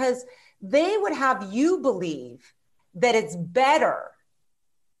Trump, because they would have you believe that it's better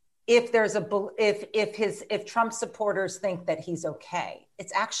if Trump supporters think that he's okay.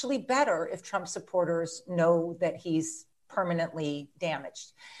 It's actually better if Trump supporters know that he's permanently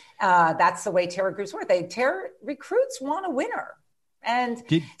damaged. That's the way terror groups work. Terror recruits want a winner. And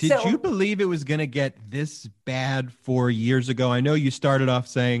did you believe it was going to get this bad 4 years ago? I know you started off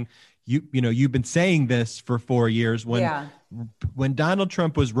saying you've been saying this for 4 years. When Donald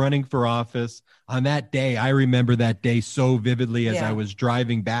Trump was running for office on that day, I remember that day so vividly as I was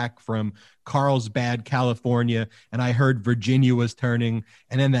driving back from Carlsbad, California, and I heard Virginia was turning.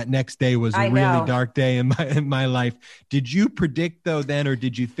 And then that next day was a really dark day in my life. Did you predict though then, or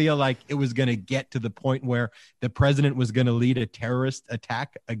did you feel like it was going to get to the point where the president was going to lead a terrorist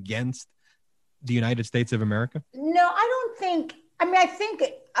attack against the United States of America? No, I don't think.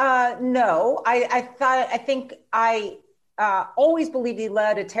 No. I always believed he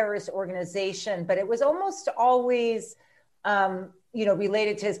led a terrorist organization, but it was almost always,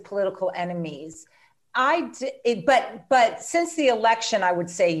 related to his political enemies. But since the election, I would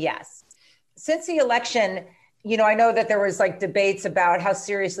say yes. Since the election, I know that there was debates about how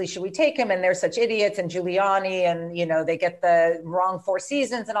seriously should we take him, and they're such idiots, and Giuliani, and they get the wrong 4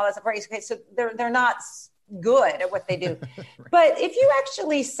 seasons and all that stuff. Okay, so they're not good at what they do. Right. But if you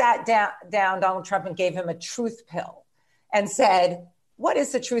actually sat down Donald Trump and gave him a truth pill and said, what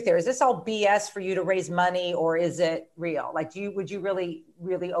is the truth here? Is this all BS for you to raise money, or is it real? Would you really,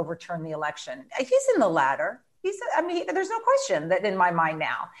 really overturn the election? He's in the latter. There's no question that in my mind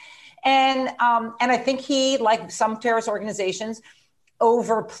now. And I think he, like some terrorist organizations,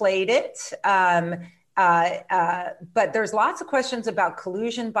 overplayed it. But there's lots of questions about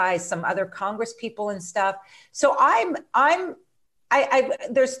collusion by some other Congress people and stuff. So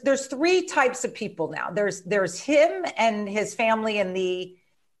there's 3 types of people now. There's him and his family and the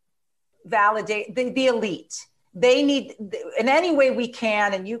elite. They need, in any way we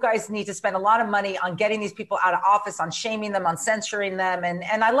can, and you guys need to spend a lot of money on getting these people out of office, on shaming them, on censoring them.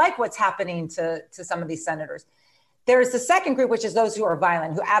 And I like what's happening to some of these senators. There's the second group, which is those who are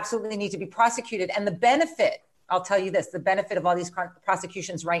violent, who absolutely need to be prosecuted. And the benefit, I'll tell you this, the benefit of all these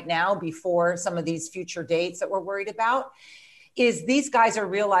prosecutions right now, before some of these future dates that we're worried about, is these guys are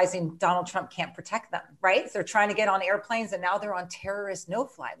realizing Donald Trump can't protect them, right? So they're trying to get on airplanes, and now they're on terrorist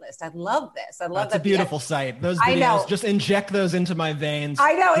no-fly list. I love this. That's a beautiful sight. Those videos, just inject those into my veins.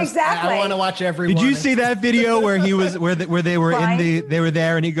 I know, exactly. I want to watch every one. Did you see that video where he was, where they were they were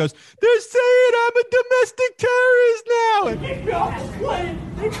there, and he goes, "They're saying I'm a domestic terrorist now." They got off the plane.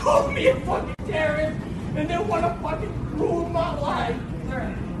 They called me a fucking terrorist, and they want to fucking ruin my life.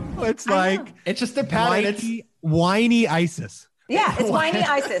 It's like, it's just a pattern. Whiny ISIS. Yeah, it's whiny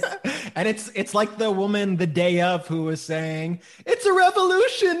ISIS. And it's like the woman the day of who was saying, "It's a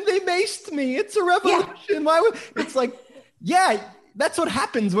revolution. They maced me. It's a revolution." Yeah. Why would it's like, yeah, that's what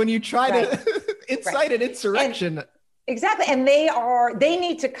happens when you try to incite an insurrection. Exactly. And they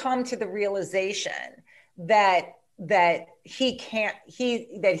need to come to the realization that he can't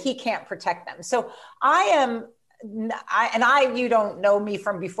protect them. So you don't know me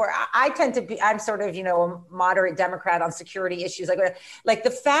from before. I tend to be, I'm sort of, a moderate Democrat on security issues. Like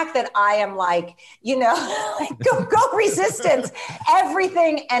the fact that I am go resistance,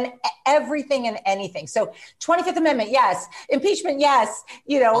 everything and anything. So 25th Amendment, yes. Impeachment, yes.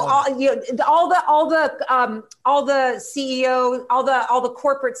 All the CEO, all the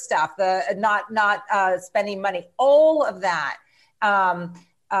corporate stuff, the not spending money, all of that.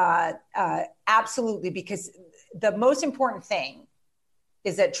 Absolutely, because the most important thing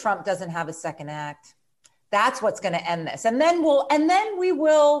is that Trump doesn't have a second act. That's what's going to end this. And then we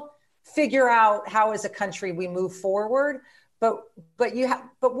will figure out how as a country we move forward. But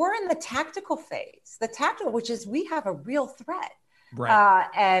we're in the tactical phase, which is we have a real threat. Right.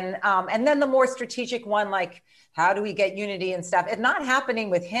 And then the more strategic one, like how do we get unity and stuff? It's not happening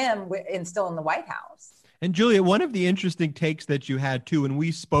with him still in the White House. And Juliette, one of the interesting takes that you had too, and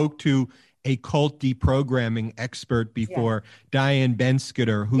we spoke to a cult deprogramming expert before, Diane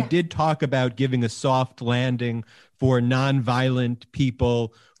Benskitter, who did talk about giving a soft landing for nonviolent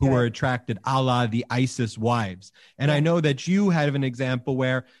people who are attracted, a la the ISIS wives. And I know that you have an example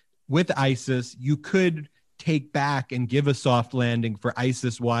where with ISIS, you could take back and give a soft landing for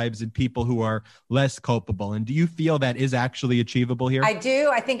ISIS wives and people who are less culpable. And do you feel that is actually achievable here? I do.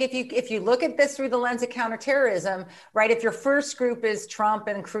 I think if you look at this through the lens of counterterrorism, right? If your first group is Trump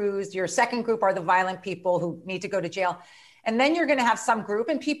and Cruz, your second group are the violent people who need to go to jail. And then you're going to have some group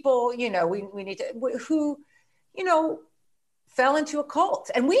and people, we need to, who, fell into a cult.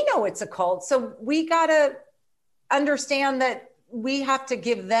 And we know it's a cult. So we got to understand that we have to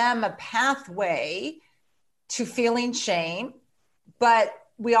give them a pathway to feeling shame, but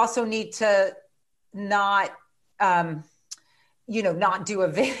we also need to not do a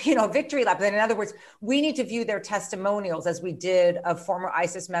victory lap. In other words, we need to view their testimonials as we did of former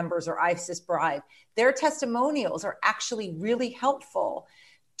ISIS members or ISIS bride. Their testimonials are actually really helpful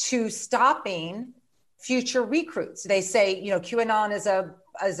to stopping future recruits. They say, QAnon is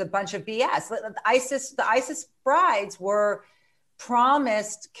a bunch of BS. The ISIS brides were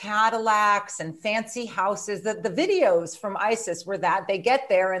promised Cadillacs and fancy houses. The videos from ISIS were that they get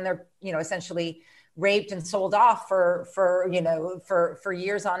there and they're, essentially raped and sold off for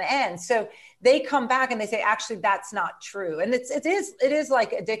years on end. So they come back and they say, actually, that's not true. And it is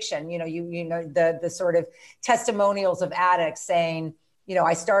like addiction. The sort of testimonials of addicts saying,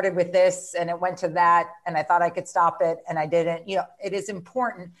 I started with this and it went to that and I thought I could stop it and I didn't. It is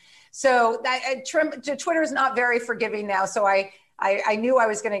important. So Twitter is not very forgiving now. So I knew I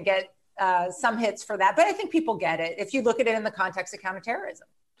was going to get some hits for that, but I think people get it if you look at it in the context of counterterrorism.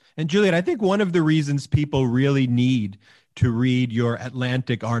 And Juliette, I think one of the reasons people really need to read your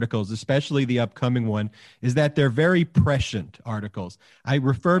Atlantic articles, especially the upcoming one, is that they're very prescient articles. I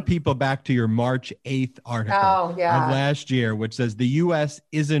refer people back to your March 8th article of last year, which says the U.S.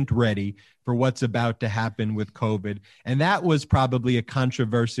 isn't ready for what's about to happen with COVID. And that was probably a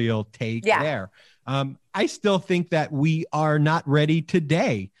controversial take there. I still think that we are not ready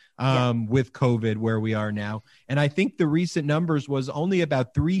today with COVID where we are now. And I think the recent numbers was only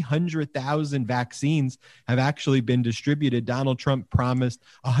about 300,000 vaccines have actually been distributed. Donald Trump promised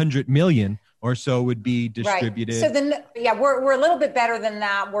 100 million or so would be distributed. Right. So then, we're a little bit better than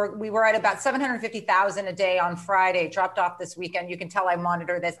that. We were at about 750,000 a day on Friday, dropped off this weekend. You can tell I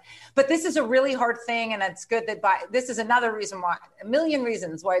monitor this, but this is a really hard thing. And it's good that this is another reason why, a million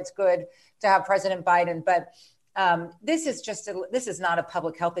reasons why it's good to have President Biden. But this is not a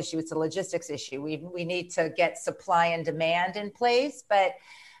public health issue. It's a logistics issue. We need to get supply and demand in place. But,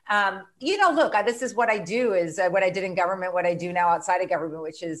 look, this is what I do is what I did in government, what I do now outside of government,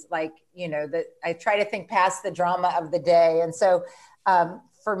 which is like, that I try to think past the drama of the day. And so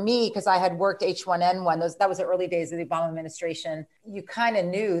for me, because I had worked H1N1, that was the early days of the Obama administration, you kind of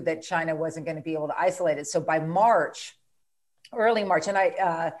knew that China wasn't going to be able to isolate it. So by early March, and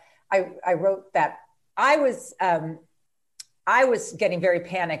I wrote that I was getting very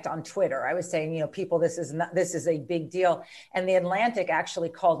panicked on Twitter. I was saying, people, this is a big deal. And the Atlantic actually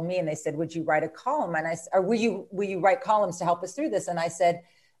called me and they said, would you write a column? And will you write columns to help us through this? And I said,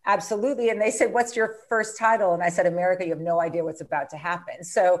 absolutely. And they said, what's your first title? And I said, America, you have no idea what's about to happen.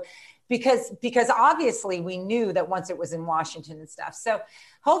 So because obviously we knew that once it was in Washington and stuff. So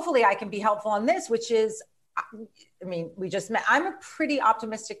hopefully I can be helpful on this, which is, we just met. I'm a pretty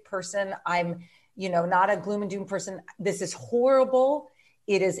optimistic person. I'm, not a gloom and doom person. This is horrible.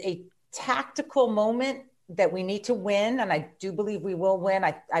 It is a tactical moment that we need to win. And I do believe we will win.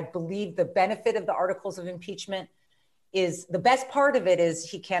 I believe the benefit of the articles of impeachment is the best part of it is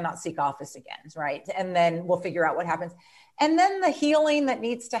he cannot seek office again, right? And then we'll figure out what happens. And then the healing that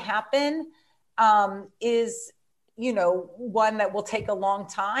needs to happen is, one that will take a long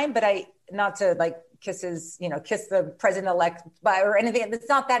time, but not to kiss the president-elect or anything. It's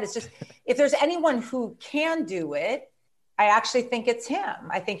not that. It's just, if there's anyone who can do it, I actually think it's him.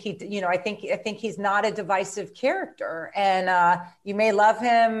 I think he's not a divisive character. And you may love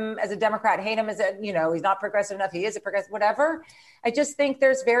him as a Democrat, hate him as he's not progressive enough. He is a progressive, whatever. I just think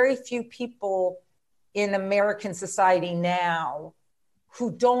there's very few people in American society now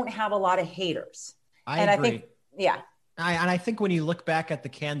who don't have a lot of haters. I agree. I think, I think when you look back at the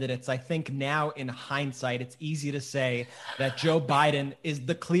candidates, I think now in hindsight, it's easy to say that Joe Biden is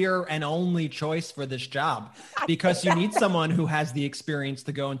the clear and only choice for this job because you need someone who has the experience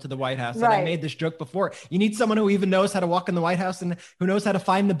to go into the White House. Right. And I made this joke before. You need someone who even knows how to walk in the White House and who knows how to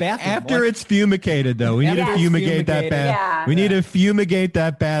find the bathroom. After it's fumigated, though, we need to fumigate that bathroom. We need to fumigate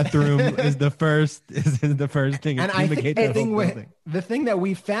that bathroom is the first thing. And I think the thing that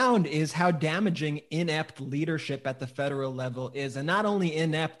we found is how damaging inept leadership at the federal level is, and not only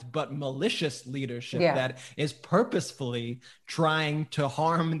inept, but malicious leadership that is purposefully trying to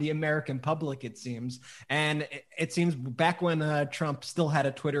harm the American public, it seems. And it seems back when Trump still had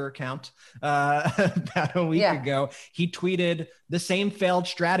a Twitter account about a week ago, he tweeted the same failed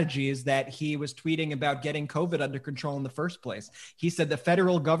strategies that he was tweeting about getting COVID under control in the first place. He said the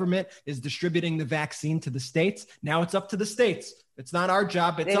federal government is distributing the vaccine to the states. Now it's up to the states. It's not our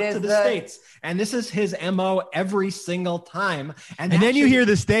job. It's up to the states. And this is his MO every single time. And then you hear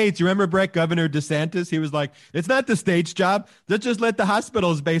the states. You remember Brett, Governor DeSantis? He was like, it's not the state's job. Let's just let the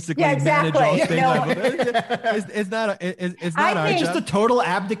hospitals basically manage all state level. It's not our job. It's just a total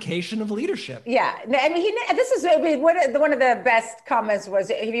abdication of leadership. Yeah. I mean, one of the best comments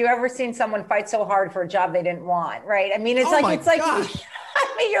was, have you ever seen someone fight so hard for a job they didn't want? Right. I mean, it's like,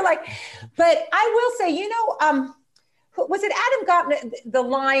 I mean, you're like, but I will say, was it Adam Gottman, the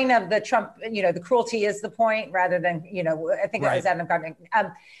line of the Trump, the cruelty is the point rather than, I think that was Adam Gottman.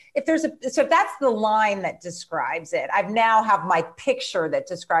 So if that's the line that describes it, I've now have my picture that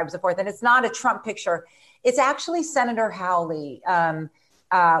describes the fourth, and it's not a Trump picture. It's actually Senator Hawley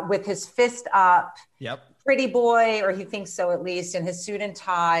with his fist up, pretty boy, or he thinks so at least, in his suit and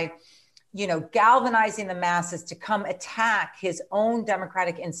tie, galvanizing the masses to come attack his own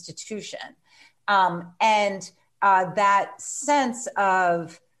democratic institution. That sense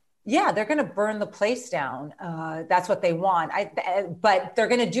of, they're going to burn the place down. That's what they want. But they're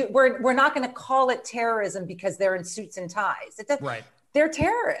going to do. We're not going to call it terrorism because they're in suits and ties. Right. They're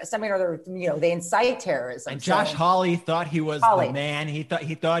terrorists. I mean, or they're, they incite terrorism. And Josh Hawley thought he was the man. He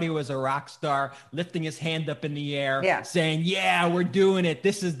thought he was a rock star, lifting his hand up in the air, saying, we're doing it.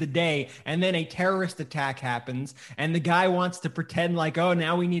 This is the day. And then a terrorist attack happens. And the guy wants to pretend like, oh,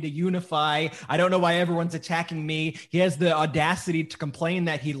 now we need to unify. I don't know why everyone's attacking me. He has the audacity to complain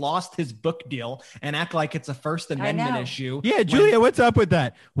that he lost his book deal and act like it's a First Amendment issue. Yeah, Julia, what's up with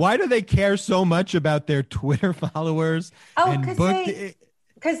that? Why do they care so much about their Twitter followers and book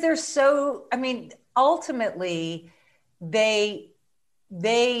because they're so, I mean, ultimately they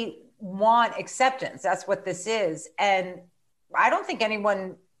want acceptance. That's what this is. And I don't think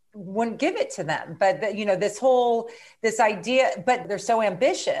anyone wouldn't give it to them, but this idea, but they're so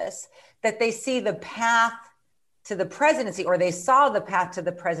ambitious that they see the path to the presidency, or they saw the path to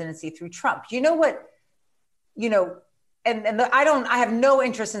the presidency through Trump. I have no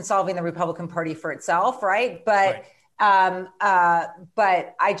interest in solving the Republican Party for itself. Right. But,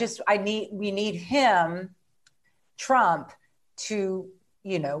 but we need him, Trump, to,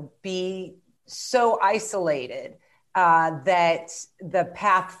 be so isolated that the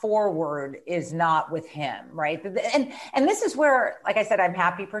path forward is not with him. Right. And this is where, like I said, I'm a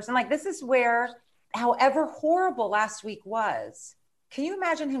happy person. Like, this is where, however horrible last week was, can you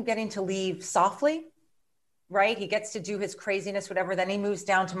imagine him getting to leave softly? Right? He gets to do his craziness, whatever. Then he moves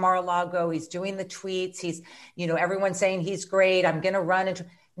down to Mar-a-Lago. He's doing the tweets. He's, everyone's saying he's great. I'm going to run.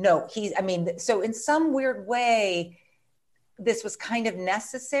 So in some weird way, this was kind of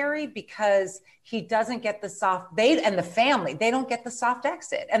necessary because he doesn't get the the family, they don't get the soft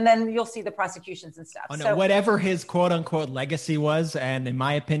exit. And then you'll see the prosecutions and stuff. Oh, no, whatever his quote unquote legacy was. And in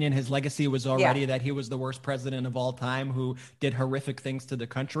my opinion, his legacy was already that he was the worst president of all time who did horrific things to the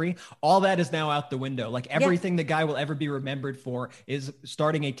country. All that is now out the window. Like, everything the guy will ever be remembered for is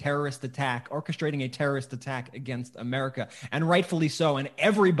starting a terrorist attack, orchestrating a terrorist attack against America, and rightfully so. And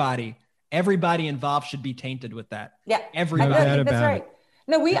everybody involved should be tainted with that. Yeah. Everybody. That's right.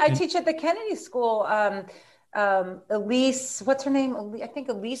 No, I teach at the Kennedy School. Elise, what's her name? I think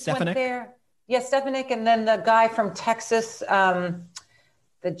Elise Stefanik? went there. Yeah, Stefanik. And then the guy from Texas,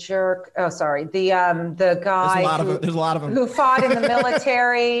 the jerk. Oh, sorry. The guy. There's a lot of them who fought in the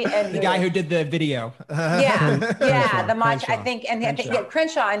military, and the guy who did the video. The march. I think, and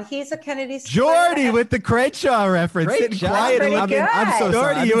Crenshaw, and he's a Kennedy School. Jordy with the Crenshaw reference. Great job. I'm so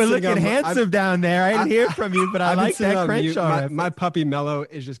sorry. Jordy, you were looking handsome down there. I didn't hear from you, but I like that Crenshaw reference. My puppy Mello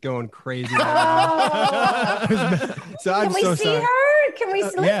is just going crazy. So I'm so sorry. Can we see her? Can we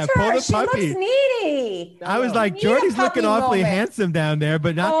lift her? She looks needy. I was like, Jordy's looking awfully handsome down there,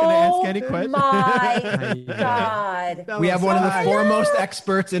 but not going to ask any questions. My God. We have one of the foremost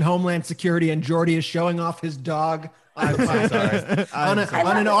experts in Homeland Security, and Jordy is showing off his dog. I'm sorry. on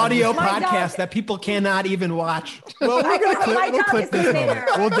an audio podcast that people cannot even watch. Well, we'll clip this moment.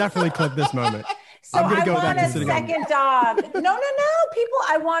 We'll definitely clip this moment. So I want a second dog. No, people.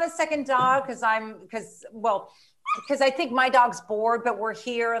 I want a second dog because because I think my dog's bored, but we're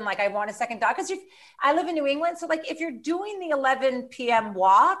here and like I want a second dog. Because I live in New England, so like if you're doing the 11 p.m.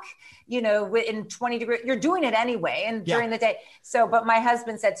 walk, you know, in 20 degrees, you're doing it anyway, and during the day. So, but my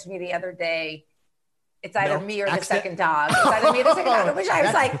husband said to me the other day, it's either me or the second dog. It's either me or the second dog. Which I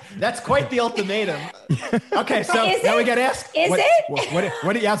was like, that's quite the ultimatum. Okay, so now we got to ask. Is it? What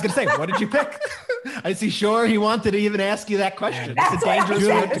I was going to say, what did you pick? I see. Sure, he wanted to even ask you that question. That's it's a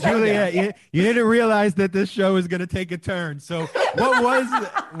dangerous Juliette, you didn't realize that this show is going to take a turn. So what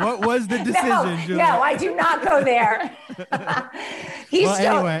was the decision, Juliette? No, I do not go there.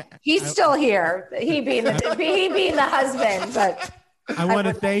 He's still here. He being the husband, but. I want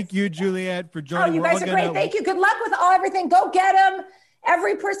to thank you, Juliette, for joining. Oh, you guys are great. Thank you. Good luck with everything. Go get them.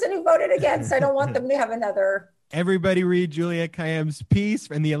 Every person who voted against. I don't want them to have another. Everybody read Juliette Kayyem's piece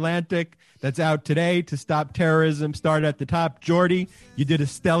in The Atlantic that's out today to stop terrorism. Start at the top. Jordy, you did a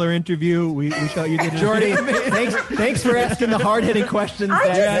stellar interview. We thought you did. Jordy, thanks for asking the hard-hitting questions. I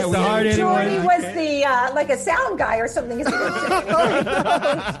just hard-hitting Jordy was the like a sound guy or something.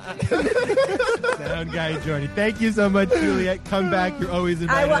 Sound guy, Jordy. Thank you so much, Juliette. Come back. You're always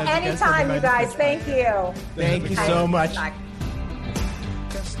invited. I will anytime, you guys. Thank you. Thank you so much.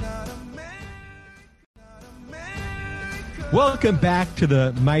 Welcome back to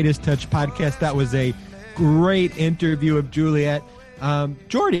the Midas Touch podcast. That was a great interview of Juliette.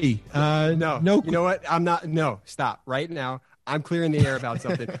 Jordy, no, you know what? Stop right now. I'm clearing the air about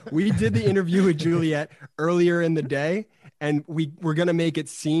something. We did the interview with Juliette earlier in the day, and we're going to make it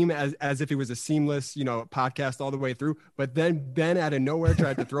seem as if it was a seamless, podcast all the way through. But then Ben out of nowhere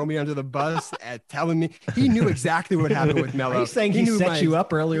tried to throw me under the bus at telling me he knew exactly what happened with Mello. Are you saying he set you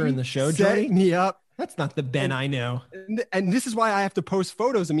up earlier in the show, Jordy? Set me up. That's not the Ben I know. And this is why I have to post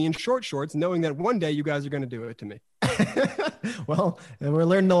photos of me in short shorts, knowing that one day you guys are going to do it to me. Well, we're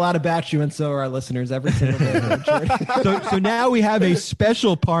learning a lot about you, and so are our listeners every single day. So now we have a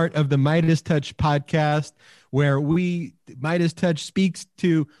special part of the Midas Touch podcast where Midas Touch speaks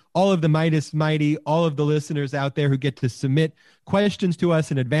to all of the Midas Mighty, all of the listeners out there who get to submit questions to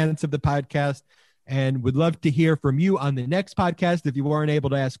us in advance of the podcast, and would love to hear from you on the next podcast if you weren't able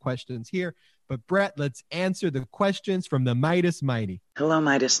to ask questions here. But Brett, let's answer the questions from the Midas Mighty. Hello,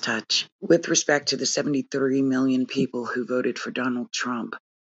 Midas Touch. With respect to the 73 million people who voted for Donald Trump,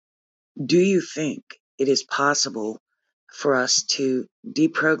 do you think it is possible for us to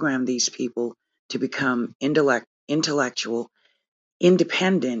deprogram these people to become intellectual,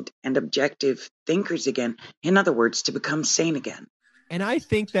 independent, and objective thinkers again? In other words, to become sane again? And I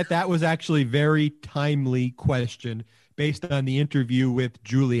think that was actually a very timely question based on the interview with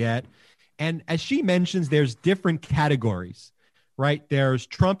Juliette. And as she mentions, there's different categories, right? There's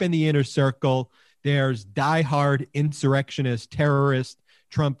Trump in the inner circle. There's diehard insurrectionist, terrorist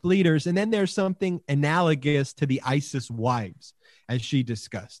Trump leaders. And then there's something analogous to the ISIS wives, as she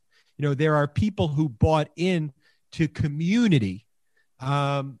discussed. There are people who bought in to community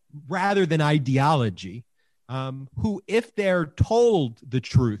rather than ideology, who, if they're told the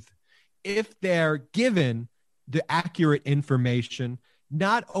truth, if they're given the accurate information,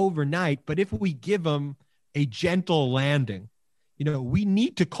 not overnight, but if we give them a gentle landing, we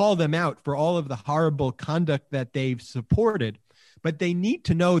need to call them out for all of the horrible conduct that they've supported, but they need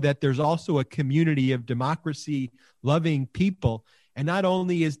to know that there's also a community of democracy-loving people. And not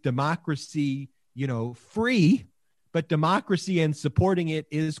only is democracy, free, but democracy and supporting it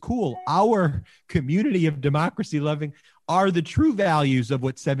is cool. Our community of democracy-loving are the true values of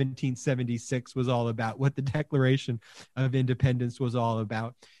what 1776 was all about, what the Declaration of Independence was all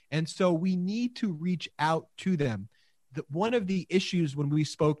about. And so we need to reach out to them. One of the issues when we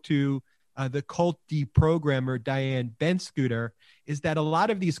spoke to the cult deprogrammer, Diane Benscooter, is that a lot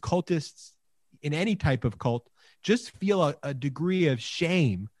of these cultists in any type of cult just feel a degree of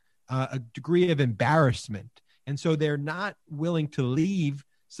shame, a degree of embarrassment. And so they're not willing to leave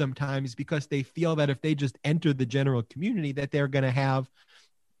sometimes because they feel that if they just enter the general community, that they're going to have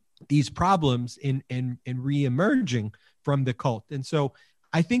these problems in re-emerging from the cult. And so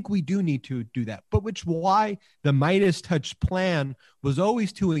I think we do need to do that, but why the Midas Touch plan was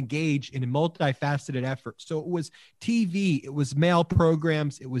always to engage in a multifaceted effort. So it was TV, it was mail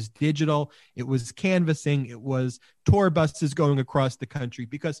programs, it was digital, it was canvassing, it was tour buses going across the country,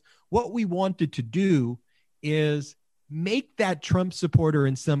 because what we wanted to do is make that Trump supporter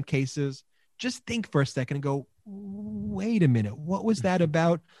in some cases just think for a second and go, wait a minute, what was that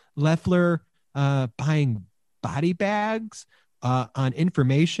about Loeffler buying body bags on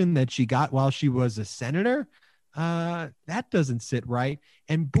information that she got while she was a senator? That doesn't sit right.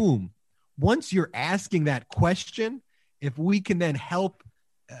 And boom, once you're asking that question, if we can then help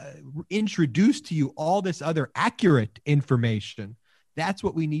introduce to you all this other accurate information. That's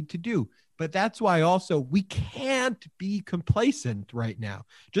what we need to do. But that's why also we can't be complacent right now.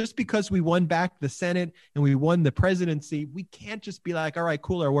 Just because we won back the Senate and we won the presidency, we can't just be like, all right,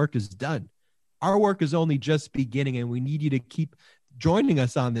 cool, our work is done. Our work is only just beginning, and we need you to keep joining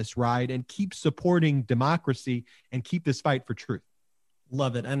us on this ride and keep supporting democracy and keep this fight for truth.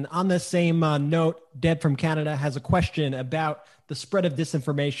 Love it. And on the same note, Deb from Canada has a question about the spread of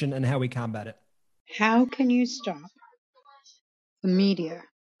disinformation and how we combat it. How can you stop the media,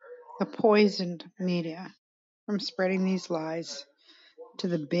 the poisoned media, from spreading these lies to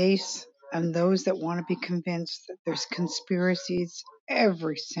the base and those that want to be convinced that there's conspiracies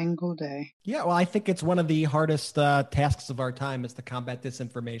every single day? Yeah, well, I think it's one of the hardest tasks of our time is to combat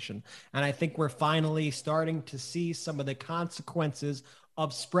disinformation. And I think we're finally starting to see some of the consequences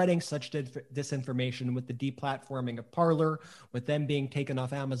of spreading such disinformation with the deplatforming of Parler, with them being taken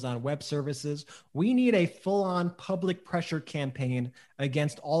off Amazon Web Services. We need a full-on public pressure campaign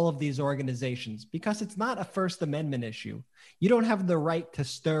against all of these organizations because it's not a First Amendment issue. You don't have the right to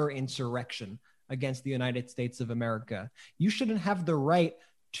stir insurrection against the United States of America. You shouldn't have the right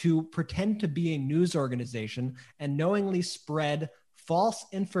to pretend to be a news organization and knowingly spread false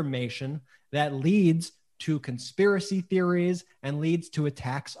information that leads to conspiracy theories and leads to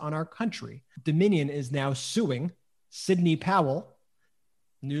attacks on our country. Dominion is now suing Sidney Powell,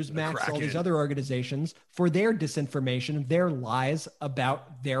 Newsmax, all these other organizations for their disinformation, their lies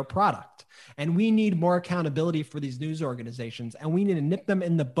about their product. And we need more accountability for these news organizations, and we need to nip them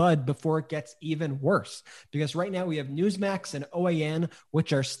in the bud before it gets even worse. Because right now we have Newsmax and OAN,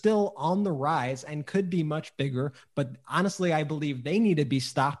 which are still on the rise and could be much bigger. But honestly, I believe they need to be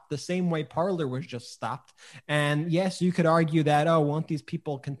stopped the same way Parler was just stopped. And yes, you could argue that, oh, won't these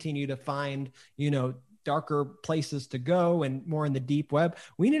people continue to find, darker places to go and more in the deep web?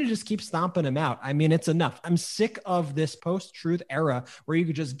 We need to just keep stomping them out. I mean, it's enough. I'm sick of this post-truth era where you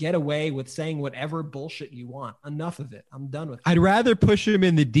could just get away with saying whatever bullshit you want. Enough of it. I'm done with it. I'd rather push them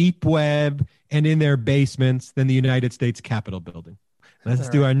in the deep web and in their basements than the United States Capitol building. Let's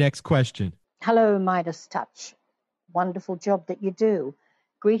do our next question. Hello, Midas Touch. Wonderful job that you do.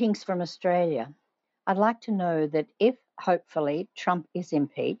 Greetings from Australia. I'd like to know that if, hopefully, Trump is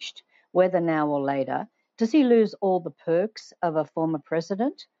impeached, whether now or later, does he lose all the perks of a former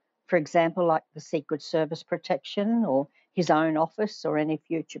president? For example, like the Secret Service protection or his own office or any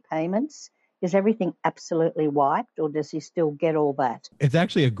future payments? Is everything absolutely wiped, or does he still get all that? It's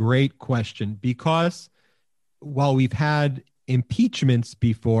actually a great question because while we've had impeachments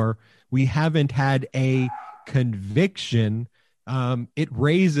before, we haven't had a conviction. It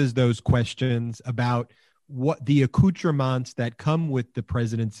raises those questions about what the accoutrements that come with the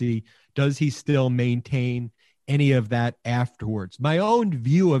presidency. Does he still maintain any of that afterwards? My own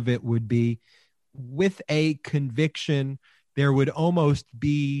view of it would be, with a conviction, there would almost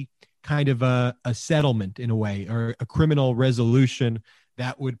be kind of a settlement in a way, or a criminal resolution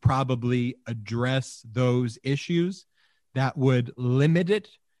that would probably address those issues, that would limit it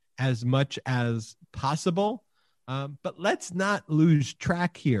as much as possible. But let's not lose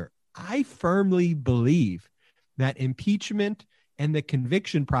track here. I firmly believe that impeachment and the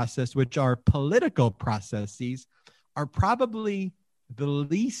conviction process, which are political processes, are probably the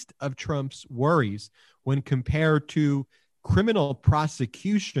least of Trump's worries when compared to criminal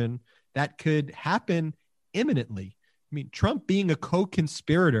prosecution that could happen imminently. I mean, Trump being a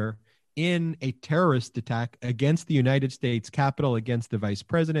co-conspirator in a terrorist attack against the United States Capitol, against the vice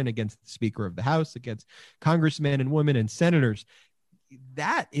president, against the Speaker of the House, against congressmen and women and senators,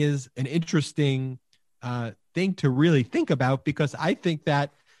 that is an interesting thing to really think about, because I think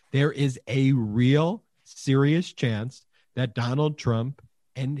that there is a real serious chance that Donald Trump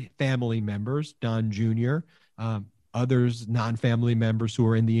and family members, Don Jr., others non-family members who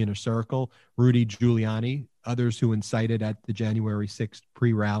are in the inner circle, Rudy Giuliani, others who incited at the January 6th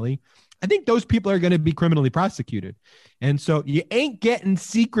pre-rally, I think those people are going to be criminally prosecuted. And so you ain't getting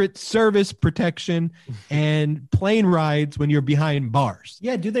Secret Service protection and plane rides when you're behind bars.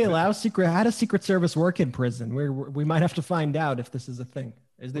 Yeah, do they allow how does Secret Service work in prison? We might have to find out if this is a thing.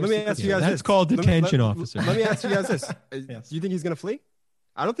 Let me ask you guys this. That's called detention officer. Let me ask you guys this. Yes. Do you think he's going to flee?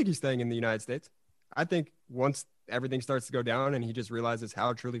 I don't think he's staying in the United States. I think once everything starts to go down and he just realizes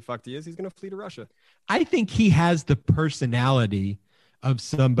how truly fucked he is, he's going to flee to Russia. I think he has the personality of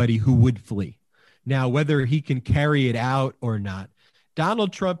somebody who would flee. Now, whether he can carry it out or not,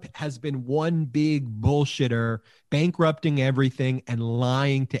 Donald Trump has been one big bullshitter, bankrupting everything and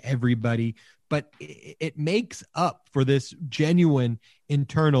lying to everybody. But it makes up for this genuine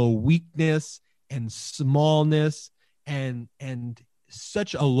internal weakness and smallness and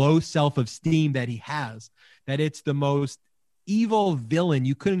such a low self-esteem that he has, that it's the most evil villain.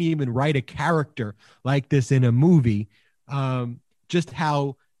 You couldn't even write a character like this in a movie. Just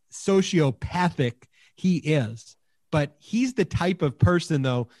how sociopathic he is. But he's the type of person,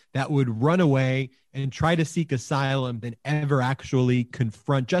 though, that would run away and try to seek asylum than ever actually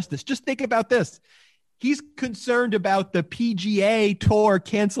confront justice. Just think about this. He's concerned about the PGA Tour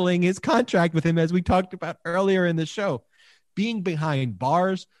canceling his contract with him, as we talked about earlier in the show. Being behind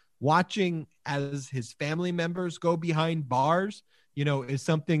bars, watching as his family members go behind bars, is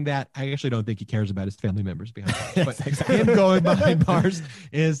something that I actually don't think he cares about his family members behind bars. But him going behind bars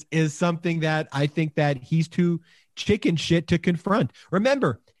is something that I think that he's too chicken shit to confront.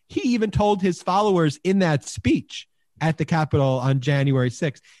 Remember, he even told his followers in that speech at the Capitol on January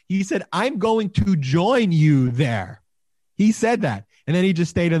 6th, he said, "I'm going to join you there." He said that. And then he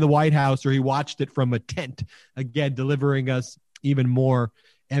just stayed in the White House, or he watched it from a tent, again, delivering us even more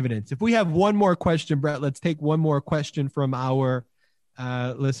evidence. If we have one more question, Brett, let's take one more question from our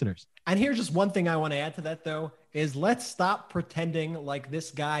listeners. And here's just one thing I want to add to that, though, is let's stop pretending like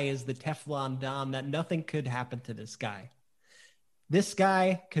this guy is the Teflon Don, that nothing could happen to this guy. This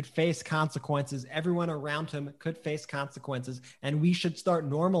guy could face consequences. Everyone around him could face consequences. And we should start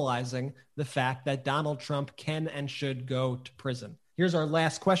normalizing the fact that Donald Trump can and should go to prison. Here's our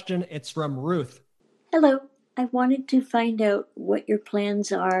last question. It's from Ruth. Hello. I wanted to find out what your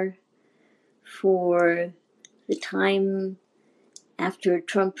plans are for the time after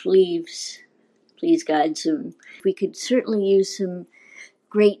Trump leaves. Please, God, soon. We could certainly use some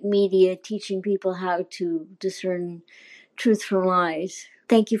great media teaching people how to discern truth from lies.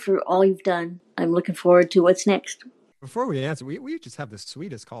 Thank you for all you've done. I'm looking forward to what's next. Before we answer, we just have the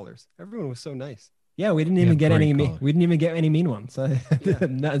sweetest callers. Everyone was so nice. Yeah, we didn't even get any mean ones.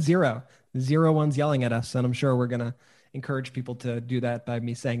 Zero ones yelling at us, and I'm sure we're gonna encourage people to do that by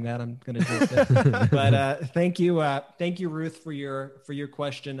me saying that. I'm gonna do it. But thank you, Ruth, for your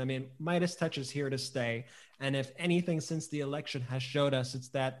question. I mean, Midas Touch is here to stay, and if anything since the election has showed us, it's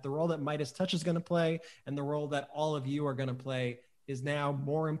that the role that Midas Touch is going to play and the role that all of you are going to play is now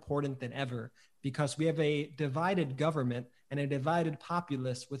more important than ever, because we have a divided government and a divided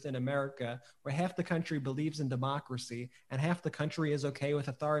populace within America, where half the country believes in democracy and half the country is okay with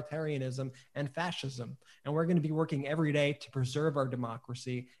authoritarianism and fascism. And we're going to be working every day to preserve our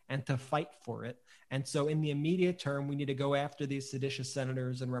democracy and to fight for it. And so in the immediate term, we need to go after these seditious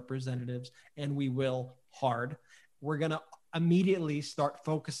senators and representatives, and we will hard. We're going to immediately start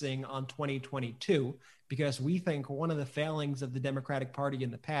focusing on 2022, because we think one of the failings of the Democratic Party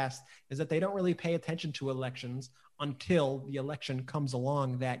in the past is that they don't really pay attention to elections until the election comes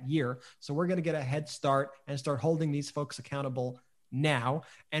along that year. So we're going to get a head start and start holding these folks accountable now.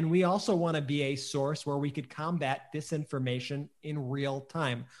 And we also want to be a source where we could combat disinformation in real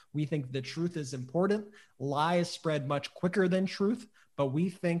time. We think the truth is important. Lies spread much quicker than truth, but we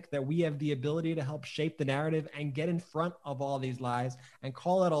think that we have the ability to help shape the narrative and get in front of all these lies and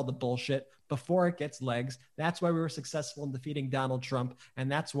call out all the bullshit before it gets legs. That's why we were successful in defeating Donald Trump. And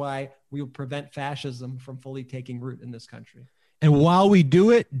that's why we will prevent fascism from fully taking root in this country. And while we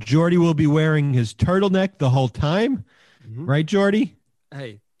do it, Jordy will be wearing his turtleneck the whole time. Mm-hmm. Right, Jordy?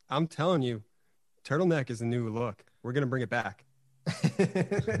 Hey, I'm telling you, turtleneck is a new look. We're going to bring it back.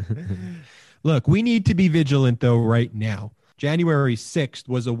 Look, we need to be vigilant, though, right now. January 6th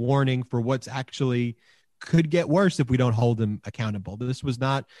was a warning for what's actually could get worse if we don't hold him accountable. This was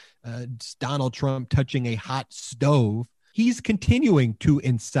not Donald Trump touching a hot stove. He's continuing to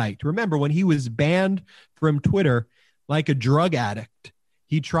incite. Remember, when he was banned from Twitter like a drug addict,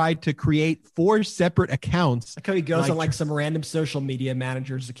 he tried to create 4 separate accounts. Like how he goes on some random social media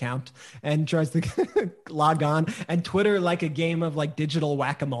manager's account and tries to log on. And Twitter, like a game of digital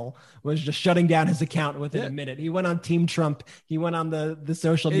whack-a-mole, was just shutting down his account within a minute. He went on Team Trump. He went on the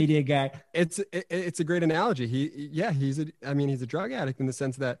social media guy. It's a great analogy. He's a drug addict in the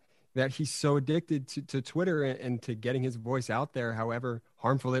sense that he's so addicted to Twitter and to getting his voice out there, however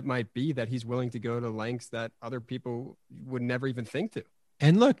harmful it might be, that he's willing to go to lengths that other people would never even think to.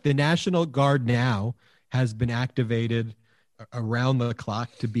 And look, the National Guard now has been activated around the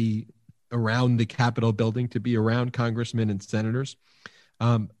clock to be around the Capitol building, to be around congressmen and senators.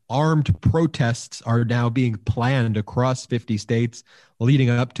 Armed protests are now being planned across 50 states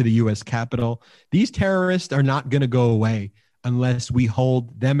leading up to the U.S. Capitol. These terrorists are not going to go away unless we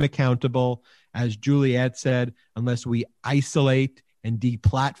hold them accountable. As Juliette said, unless we isolate and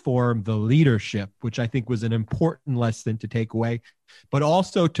deplatform the leadership, which I think was an important lesson to take away, but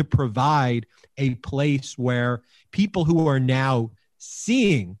also to provide a place where people who are now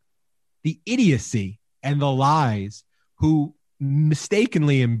seeing the idiocy and the lies, who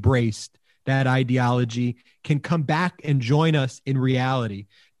mistakenly embraced that ideology can come back and join us in reality,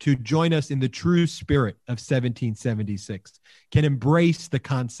 to join us in the true spirit of 1776, can embrace the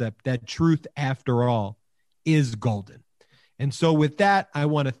concept that truth, after all, is golden. And so with that, I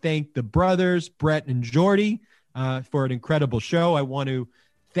want to thank the brothers, Brett and Jordy, for an incredible show. I want to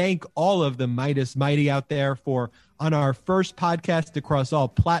thank all of the Midas Mighty out there for, on our first podcast across all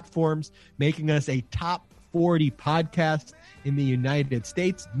platforms, making us a top 40 podcast in the United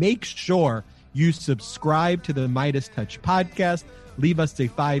States. Make sure you subscribe to the Midas Touch podcast. Leave us a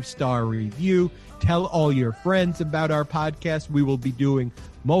 5-star review. Tell all your friends about our podcast. We will be doing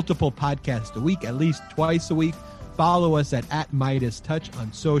multiple podcasts a week, at least twice a week. Follow us at Midas Touch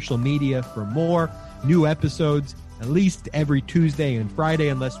on social media for more new episodes, at least every Tuesday and Friday,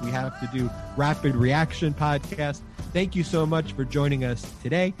 unless we have to do rapid reaction podcast. Thank you so much for joining us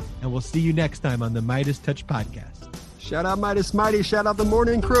today, and we'll see you next time on the Midas Touch podcast. Shout out Midas Mighty. Shout out the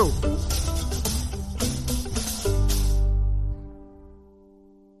morning crew.